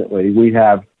 unfortunately, we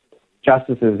have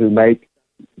justices who make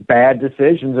bad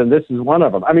decisions, and this is one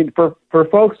of them. I mean, for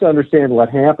folks to understand what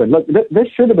happened, look, this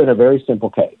should have been a very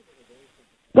simple case.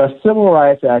 The Civil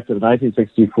Rights Act of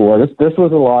 1964, this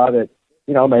was a law that,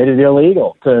 made it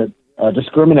illegal to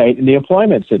discriminate in the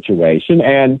employment situation.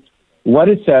 And what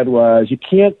it said was you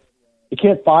can't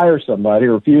fire somebody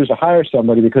or refuse to hire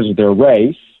somebody because of their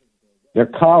race, their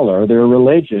color, their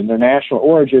religion, their national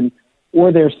origin,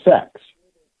 or their sex.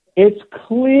 It's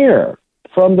clear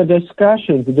from the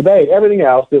discussions, the debate, everything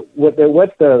else, that what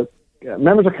the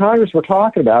members of Congress were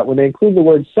talking about when they included the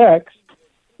word sex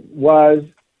was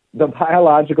the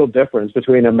biological difference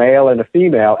between a male and a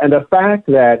female, and the fact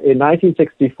that in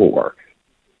 1964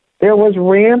 there was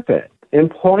rampant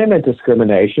employment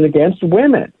discrimination against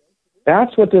women.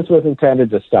 That's what this was intended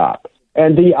to stop.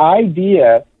 And the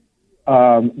idea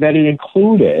that it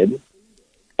included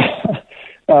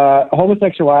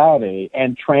homosexuality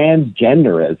and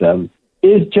transgenderism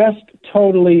is just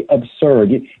totally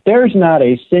absurd. There's not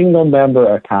a single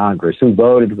member of Congress who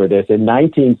voted for this in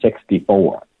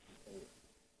 1964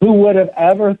 who would have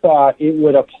ever thought it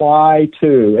would apply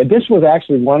to, and this was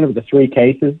actually one of the 3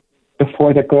 cases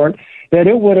before the court, that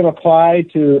it would have applied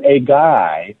to a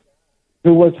guy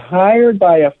who was hired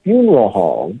by a funeral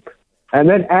home, and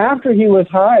then after he was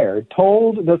hired,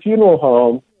 told the funeral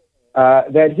home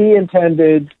that he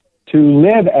intended to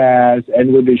live as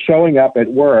and would be showing up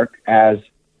at work as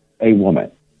a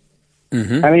woman.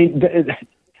 Mm-hmm.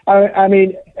 I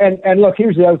mean, and look,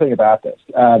 here's the other thing about this.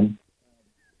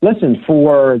 Listen,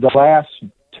 for the last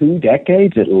 2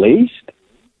 decades at least,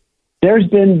 there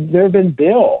have been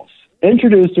bills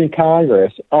introduced in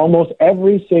Congress, almost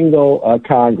every single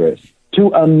Congress, to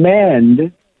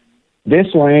amend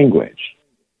this language,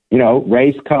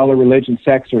 race, color, religion,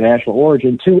 sex, or national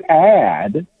origin, to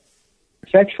add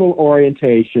sexual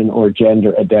orientation or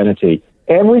gender identity.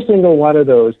 Every single one of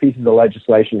those pieces of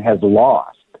legislation has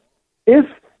lost. If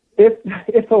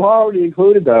the law already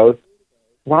included those,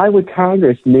 why would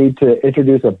Congress need to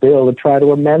introduce a bill to try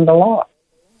to amend the law?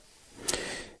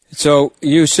 So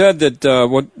you said that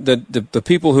the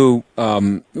people who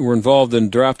were involved in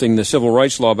drafting the civil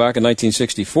rights law back in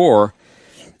 1964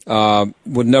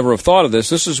 would never have thought of this.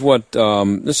 This is what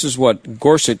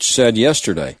Gorsuch said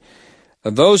yesterday.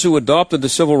 Those who adopted the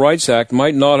Civil Rights Act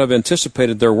might not have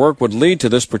anticipated their work would lead to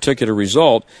this particular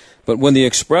result, but when the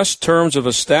express terms of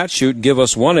a statute give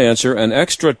us one answer and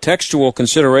extra textual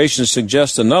considerations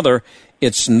suggest another,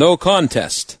 it's no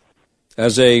contest.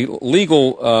 As a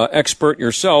legal expert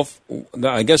yourself,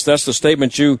 I guess that's the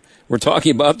statement you were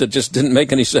talking about that just didn't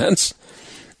make any sense.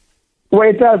 Well,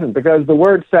 it doesn't, because the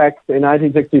word sex in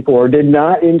 1964 did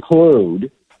not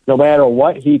include, no matter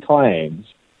what he claims,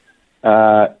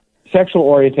 sexual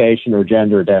orientation or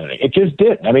gender identity. It just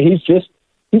didn't. I mean, he's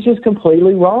just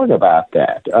completely wrong about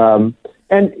that.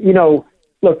 And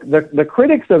look, the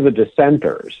critics of the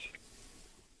dissenters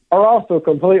are also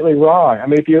completely wrong. I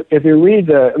mean, if you read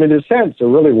the dissents are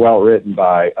really well written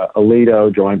by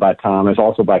Alito, joined by Thomas,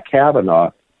 also by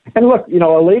Kavanaugh. And look,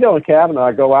 Alito and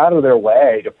Kavanaugh go out of their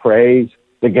way to praise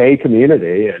the gay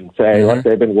community and say, look,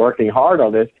 they've been working hard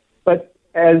on this. But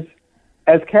as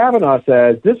Kavanaugh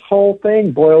says, this whole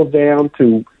thing boils down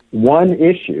to one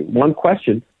issue, one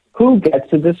question: who gets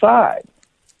to decide?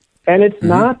 And it's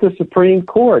not the Supreme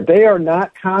Court. They are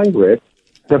not Congress.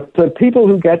 The people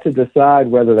who get to decide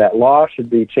whether that law should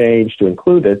be changed to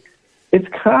include it, it's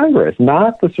Congress,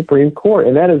 not the Supreme Court.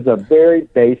 And that is a very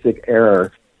basic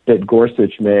error that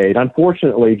Gorsuch made,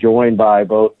 unfortunately joined by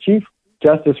both Chief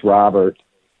Justice Roberts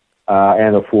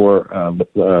and the four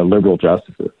liberal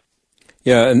justices.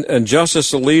 Yeah, and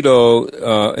Justice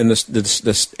Alito in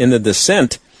the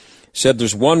dissent said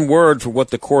there's one word for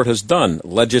what the court has done: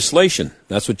 legislation.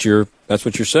 That's what you're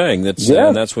saying.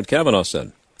 And that's what Kavanaugh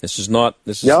said. This is for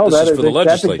the legislature.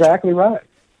 That's exactly right.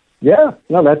 Yeah,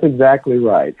 no, that's exactly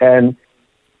right. And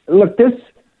look,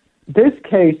 this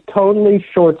case totally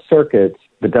short circuits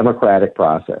the democratic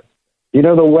process.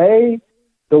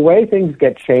 The way things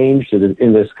get changed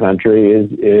in this country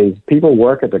is people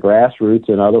work at the grassroots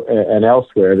and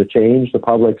elsewhere to change the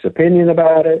public's opinion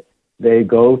about it. They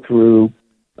go through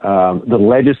the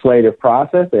legislative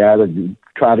process. They either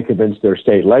try to convince their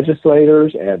state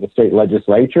legislators and the state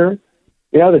legislature,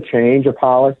 to change a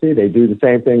policy. They do the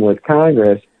same thing with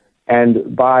Congress.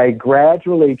 And by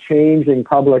gradually changing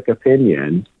public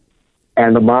opinion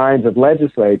and the minds of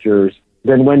legislatures,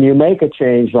 then when you make a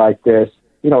change like this,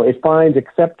 it finds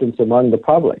acceptance among the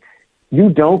public. You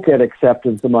don't get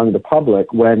acceptance among the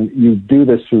public when you do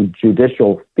this through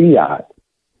judicial fiat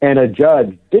and a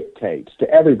judge dictates to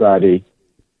everybody,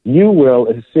 you will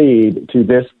accede to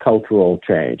this cultural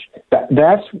change.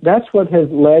 That's what has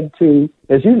led to,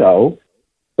 as you know,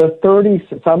 the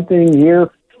 30-something year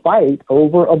fight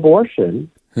over abortion.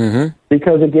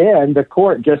 Because, again, the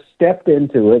court just stepped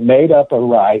into it, made up a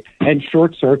right, and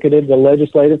short-circuited the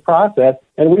legislative process,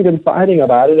 and we've been fighting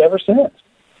about it ever since.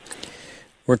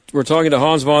 We're talking to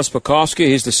Hans von Spakovsky.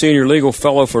 He's the Senior Legal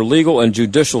Fellow for Legal and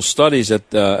Judicial Studies at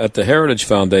the Heritage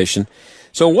Foundation.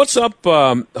 So what's up,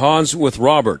 Hans, with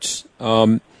Roberts?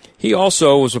 He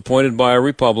also was appointed by a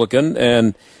Republican,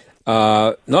 and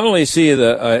not only is he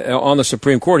on the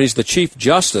Supreme Court, he's the Chief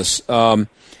Justice.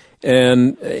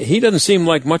 And he doesn't seem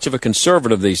like much of a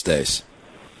conservative these days.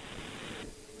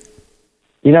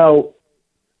 I'm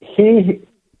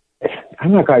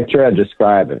not quite sure how to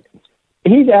describe it.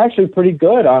 He's actually pretty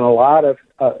good on a lot of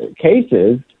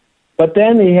cases, but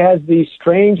then he has these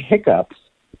strange hiccups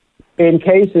in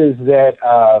cases that,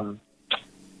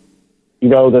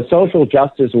 the social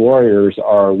justice warriors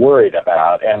are worried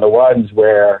about, and the ones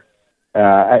where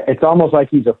it's almost like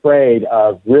he's afraid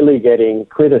of really getting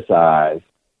criticized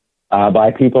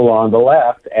by people on the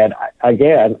left. And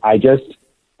again, I just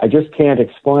can't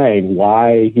explain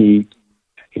why he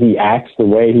acts the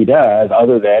way he does,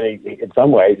 other than in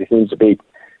some ways he seems to be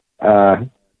a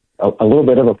little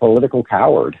bit of a political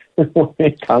coward when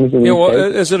it comes to these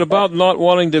cases. Is it about not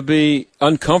wanting to be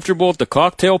uncomfortable at the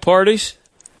cocktail parties?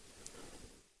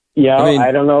 Yeah,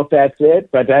 I don't know if that's it,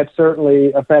 but that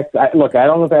certainly affects. I don't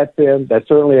know if that's him. That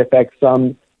certainly affects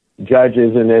some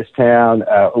judges in this town.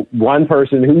 One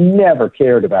person who never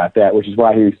cared about that, which is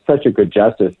why he was such a good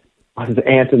justice, was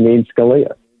Antonin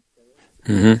Scalia.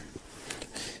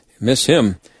 Miss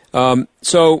him.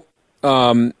 So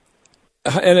and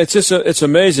it's just it's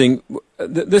amazing.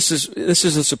 This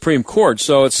is the Supreme Court,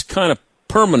 so it's kind of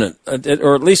permanent,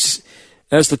 or at least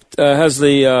has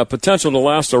the potential to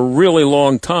last a really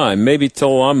long time, maybe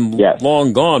till I'm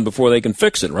long gone before they can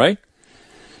fix it, right?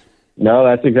 No,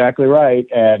 that's exactly right.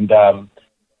 And,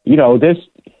 this,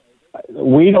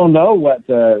 we don't know what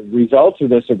the results of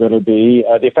this are going to be,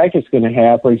 the effect it's going to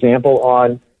have, for example,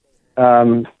 on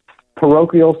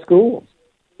parochial schools.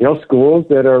 Schools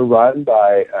that are run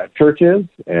by churches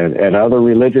and other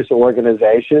religious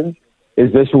organizations.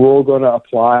 Is this rule going to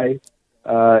apply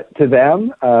to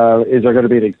them? Is there going to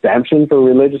be an exemption for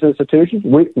religious institutions?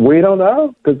 We don't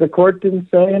know, because the court didn't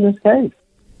say in this case.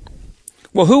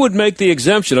 Well, who would make the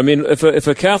exemption? I mean, if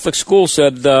a Catholic school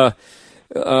said,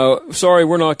 sorry,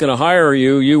 we're not going to hire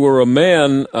you. You were a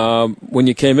man when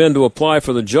you came in to apply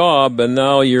for the job, and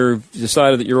now you've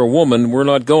decided that you're a woman. We're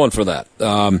not going for that.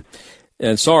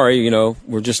 And sorry,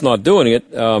 we're just not doing it.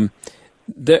 How's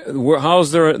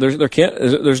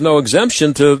there's no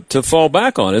exemption to fall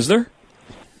back on, is there?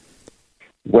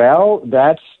 Well,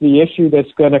 that's the issue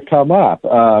that's going to come up.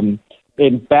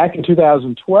 Back in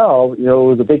 2012, it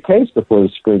was a big case before the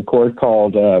Supreme Court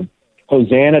called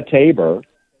Hosanna Tabor,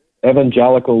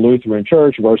 Evangelical Lutheran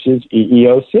Church versus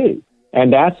EEOC.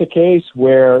 And that's a case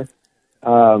where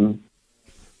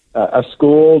a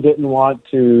school didn't want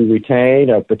to retain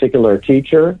a particular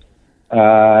teacher,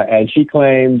 and she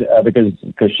claimed, because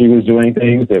she was doing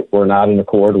things that were not in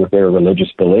accord with their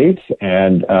religious beliefs,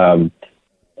 and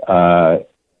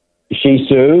she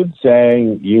sued,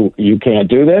 saying, you can't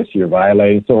do this, you're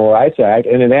violating the Civil Rights Act.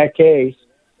 And in that case,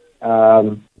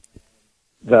 the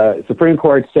Supreme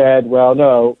Court said, well,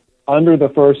 no, under the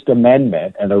First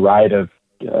Amendment and the right of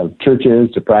churches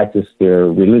to practice their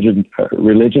religion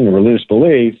and religious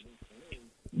beliefs,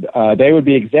 they would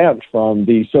be exempt from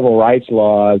the civil rights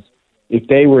laws if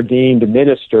they were deemed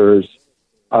ministers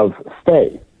of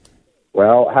faith.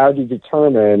 Well, how do you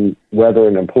determine whether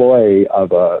an employee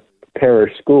of a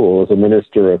parish school is a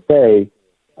minister of faith?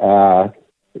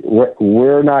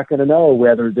 We're not going to know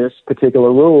whether this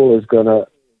particular rule is going to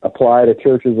apply to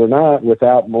churches or not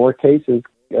without more cases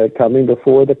coming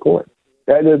before the court.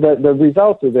 The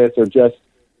results of this are just,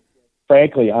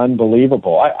 frankly,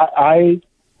 unbelievable. I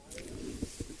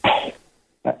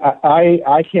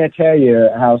can't tell you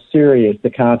how serious the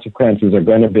consequences are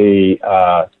going to be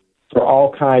for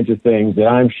all kinds of things that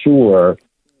I'm sure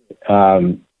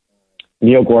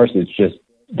Neil Gorsuch just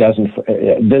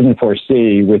doesn't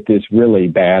foresee with this really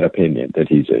bad opinion that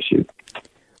he's issued.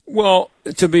 Well,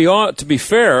 to be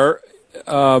fair,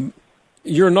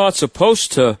 you're not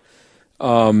supposed to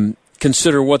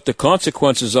consider what the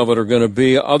consequences of it are going to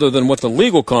be, other than what the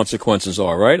legal consequences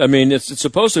are, right? I mean, it's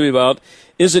supposed to be about,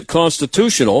 is it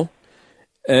constitutional,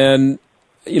 and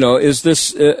is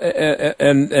this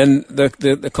and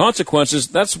the consequences?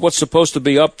 That's what's supposed to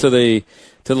be up to the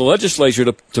legislature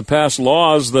to pass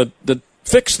laws that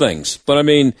fix things. But I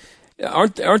mean,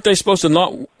 aren't they supposed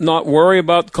to not worry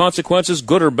about consequences,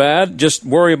 good or bad? Just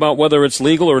worry about whether it's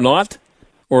legal or not,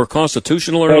 or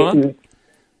constitutional or not?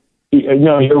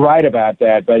 No, you're right about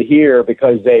that. But here,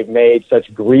 because they've made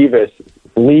such grievous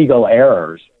legal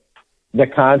errors, the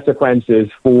consequences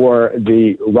for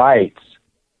the rights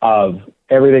of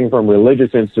everything from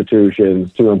religious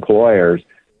institutions to employers,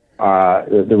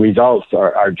 the results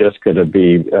are just going to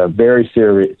be very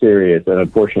serious and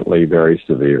unfortunately very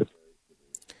severe.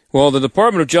 Well, the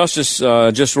Department of Justice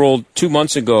just ruled 2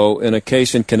 months ago in a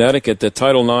case in Connecticut that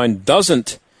Title IX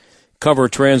doesn't cover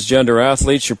transgender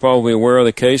athletes. You're probably aware of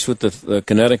the case with the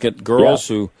Connecticut girls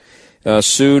who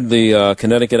sued the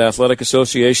Connecticut Athletic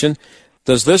Association.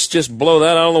 Does this just blow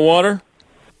that out of the water?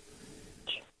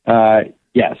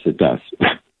 Yes, it does.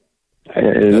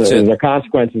 The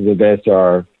consequences of this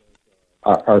are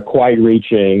quite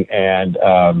reaching. And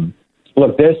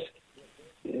look, this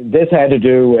had to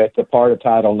do with the part of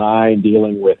Title IX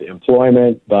dealing with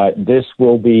employment, but this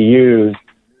will be used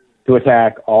to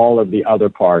attack all of the other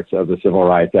parts of the Civil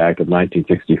Rights Act of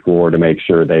 1964 to make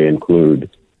sure they include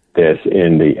this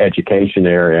in the education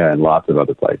area and lots of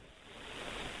other places.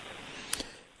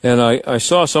 And I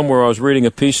saw somewhere, I was reading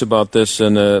a piece about this,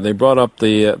 and they brought up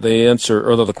the answer,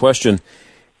 or the question,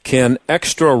 can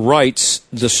extra rights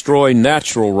destroy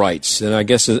natural rights? And I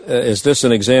guess, is this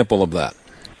an example of that?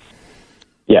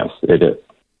 Yes, it is.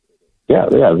 Yeah,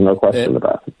 there's no question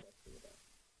about it.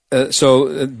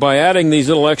 So by adding these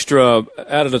little extra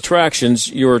added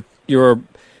attractions, you're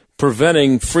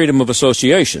preventing freedom of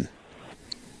association.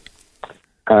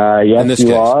 Yes,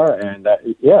 you are, and that's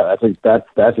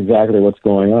exactly what's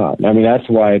going on. I mean, that's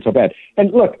why it's so bad.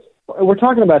 And look, we're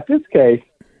talking about this case,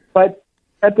 but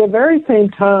at the very same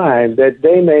time that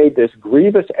they made this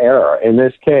grievous error in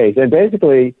this case and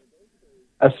basically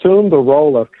assumed the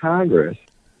role of Congress,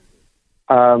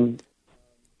 the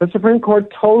Supreme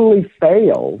Court totally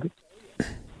failed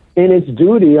in its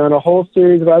duty on a whole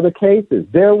series of other cases.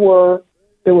 There was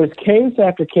case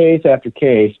after case after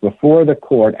case before the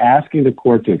court asking the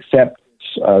court to accept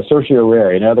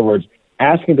certiorari, in other words,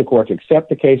 asking the court to accept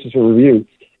the cases for review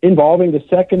involving the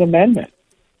Second Amendment.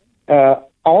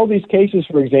 All these cases,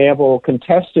 for example,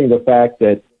 contesting the fact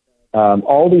that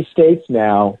all these states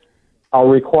now are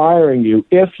requiring you,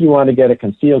 if you want to get a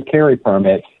concealed carry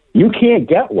permit, you can't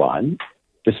get one,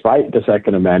 despite the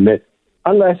Second Amendment,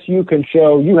 unless you can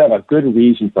show you have a good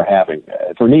reason for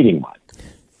needing one.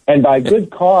 And by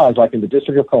good cause, like in the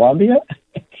District of Columbia,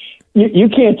 you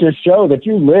can't just show that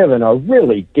you live in a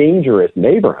really dangerous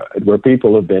neighborhood where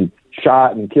people have been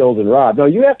shot and killed and robbed. No,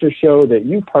 you have to show that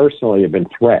you personally have been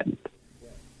threatened.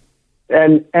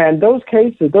 And those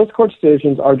cases, those court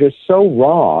decisions are just so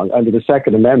wrong under the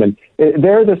Second Amendment.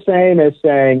 They're the same as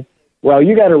saying, well,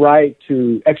 you got a right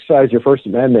to exercise your First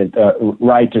Amendment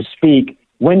right to speak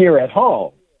when you're at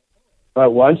home.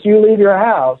 But once you leave your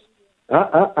house,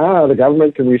 the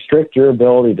government can restrict your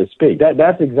ability to speak.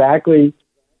 That's exactly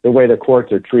the way the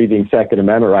courts are treating Second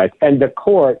Amendment rights. And the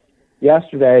court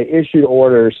yesterday issued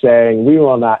orders saying we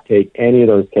will not take any of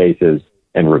those cases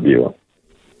and review them.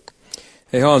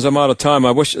 Hey, Hans, I'm out of time.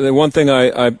 I wish the one thing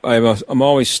I'm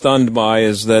always stunned by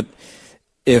is that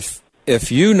if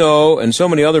you know and so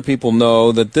many other people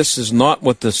know that this is not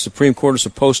what the Supreme Court is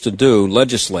supposed to do,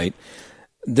 legislate,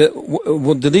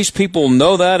 do these people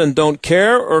know that and don't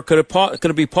care, or could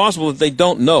it be possible that they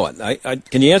don't know it?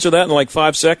 Can you answer that in like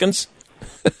 5 seconds?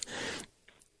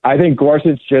 I think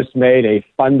Gorsuch just made a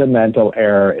fundamental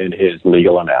error in his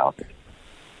legal analysis.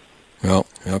 Well,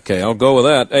 okay, I'll go with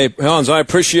that. Hey, Hans, I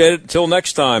appreciate it. Until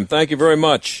next time, thank you very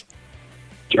much.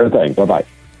 Sure thing. Bye-bye.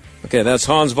 Okay, that's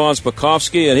Hans von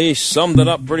Spakovsky, and he summed it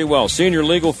up pretty well. Senior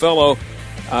legal fellow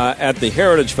at the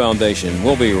Heritage Foundation.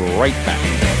 We'll be right back.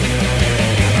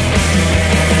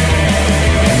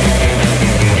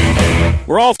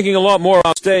 We're all thinking a lot more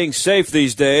about staying safe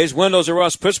these days. Windows R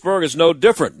Us Pittsburgh is no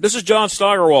different. This is John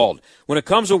Steigerwald. When it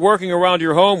comes to working around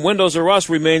your home, Windows R Us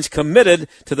remains committed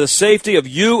to the safety of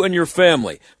you and your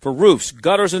family. For roofs,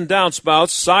 gutters and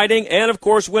downspouts, siding, and, of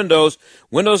course, windows,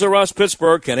 Windows R Us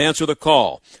Pittsburgh can answer the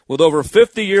call. With over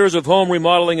 50 years of home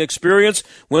remodeling experience,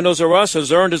 Windows R Us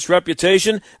has earned its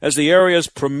reputation as the area's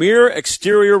premier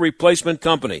exterior replacement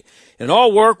company. And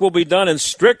all work will be done in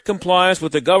strict compliance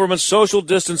with the government's social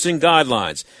distancing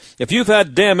guidelines. If you've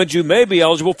had damage, you may be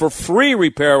eligible for free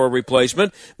repair or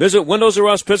replacement. Visit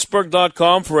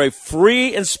WindowsRUsPittsburgh.com for a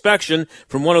free inspection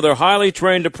from one of their highly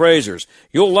trained appraisers.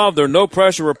 You'll love their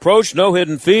no-pressure approach, no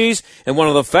hidden fees, and one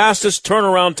of the fastest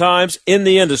turnaround times in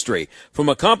the industry. From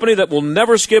a company that will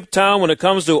never skip town when it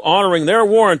comes to honoring their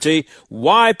warranty,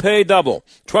 why pay double?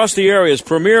 Trust the area's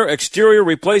premier exterior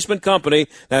replacement company.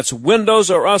 That's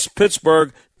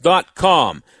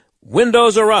WindowsRUsPittsburgh.com.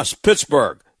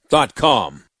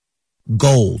 WindowsRUsPittsburgh.com.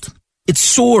 Gold. It's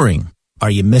soaring. Are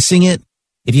you missing it?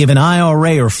 If you have an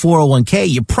IRA or 401k,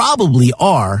 you probably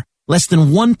are. Less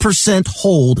than 1%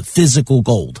 hold physical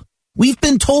gold. We've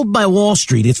been told by Wall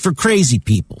Street it's for crazy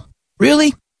people.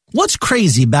 Really? What's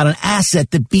crazy about an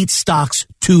asset that beats stocks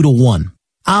 2-1?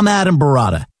 I'm Adam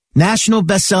Barata, national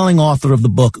best-selling author of the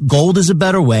book Gold is a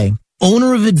Better Way,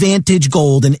 owner of Advantage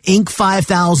Gold, an Inc.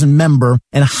 5000 member,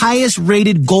 and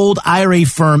highest-rated gold IRA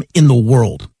firm in the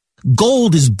world.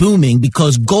 Gold is booming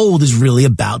because gold is really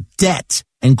about debt,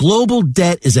 and global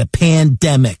debt is a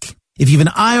pandemic. If you have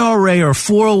an IRA or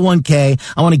 401k,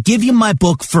 I want to give you my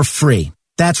book for free.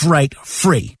 That's right,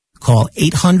 free. Call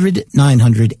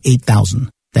 800-900-8000.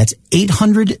 That's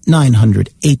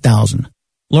 800-900-8000.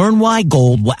 Learn why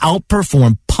gold will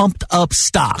outperform pumped-up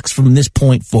stocks from this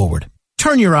point forward.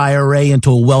 Turn your IRA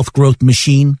into a wealth growth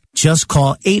machine. Just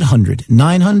call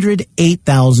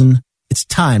 800-900-8000. It's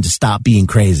time to stop being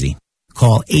crazy.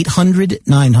 Call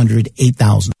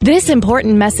 800-900-8000. This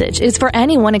important message is for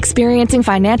anyone experiencing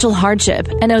financial hardship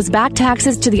and owes back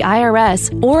taxes to the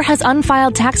IRS or has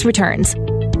unfiled tax returns.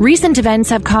 Recent events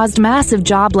have caused massive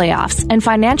job layoffs and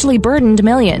financially burdened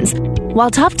millions.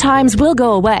 While tough times will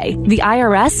go away, the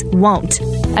IRS won't.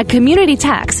 At Community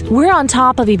Tax, we're on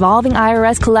top of evolving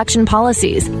IRS collection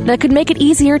policies that could make it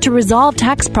easier to resolve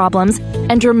tax problems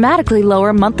and dramatically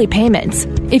lower monthly payments.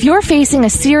 If you're facing a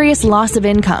serious loss of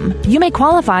income, you may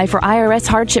qualify for IRS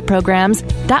hardship programs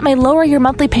that may lower your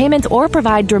monthly payments or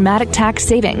provide dramatic tax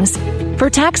savings. For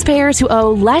taxpayers who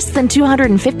owe less than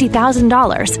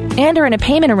 $250,000 and are in a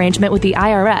payment arrangement with the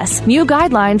IRS, new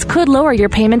guidelines could lower your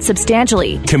payments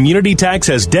substantially. Community Tax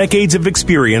has decades of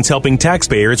experience helping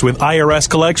taxpayers with IRS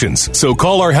collections. So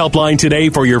call our helpline today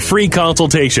for your free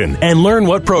consultation and learn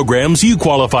what programs you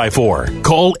qualify for.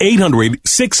 Call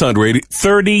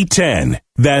 800-600-3010.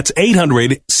 That's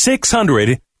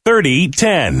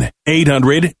 800-600-3010.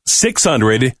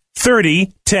 800-600-3010.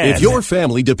 If your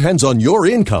family depends on your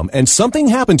income and something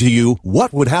happened to you,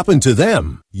 what would happen to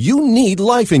them? You need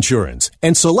life insurance,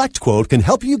 and SelectQuote can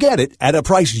help you get it at a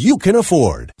price you can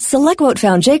afford. SelectQuote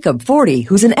found Jacob, 40,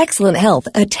 who's in excellent health,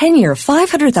 a 10-year,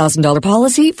 $500,000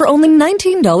 policy for only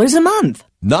 $19 a month.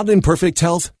 Not in perfect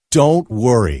health? Don't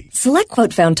worry.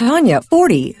 SelectQuote found Tanya,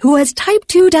 40, who has type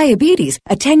 2 diabetes,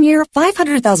 a 10-year,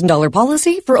 $500,000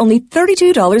 policy for only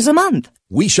 $32 a month.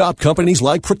 We shop companies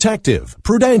like Protective,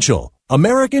 Prudential,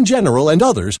 American General, and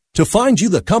others to find you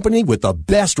the company with the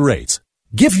best rates.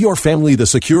 Give your family the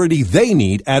security they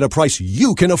need at a price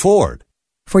you can afford.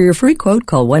 For your free quote,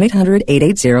 call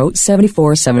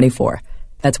 1-800-880-7474.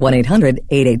 That's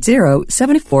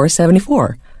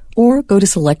 1-800-880-7474. Or go to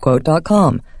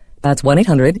SelectQuote.com. That's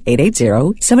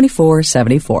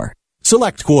 1-800-880-7474.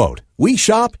 SelectQuote. We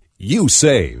shop, you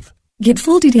save. Get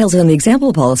full details on the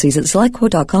example policies at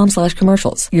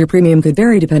SelectQuote.com/commercials. Your premium could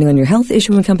vary depending on your health,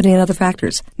 issuing company, and other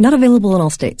factors. Not available in all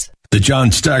states. The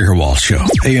John Steigerwald Show,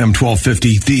 AM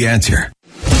 1250, The Answer.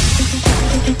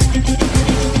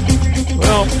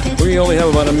 Well, we only have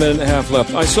about a minute and a half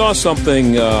left. I saw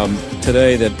something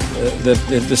today that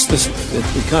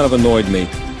kind of annoyed me.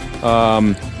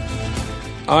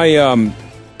 I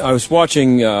was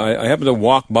watching. I happened to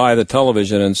walk by the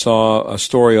television and saw a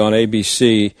story on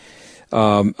ABC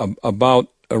about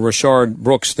Rayshard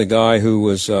Brooks, the guy who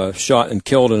was shot and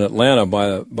killed in Atlanta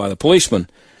by the policeman.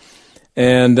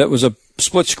 And that was a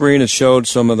split screen. It showed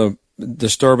some of the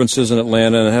disturbances in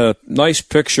Atlanta, and it had a nice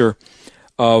picture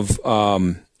of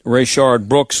Rayshard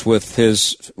Brooks with I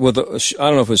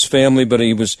don't know if his family, but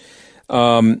he was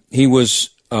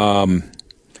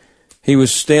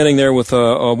standing there with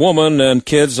a woman and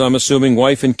kids. I'm assuming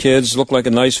wife and kids. Looked like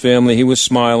a nice family. He was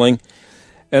smiling,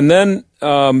 and then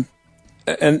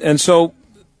and so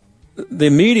the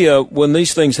media, when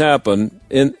these things happen,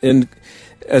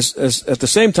 as at the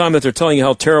same time that they're telling you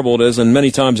how terrible it is, and many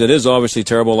times it is obviously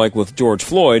terrible, like with George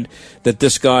Floyd, that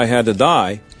this guy had to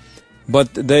die,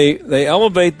 but they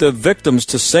elevate the victims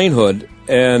to sainthood.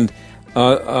 And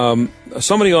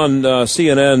somebody on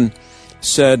CNN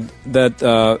said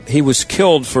that he was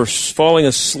killed for falling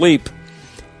asleep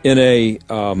in a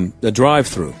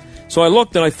drive-through. So I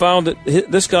looked and I found that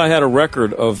this guy had a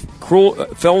record of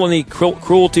felony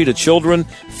cruelty to children,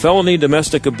 felony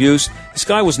domestic abuse. This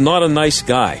guy was not a nice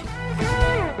guy.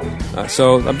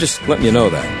 So I'm just letting you know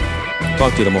that.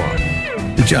 Talk to you tomorrow.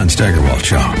 The John Steigerwald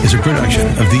Show is a production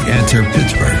of The Answer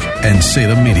Pittsburgh and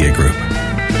Salem Media Group.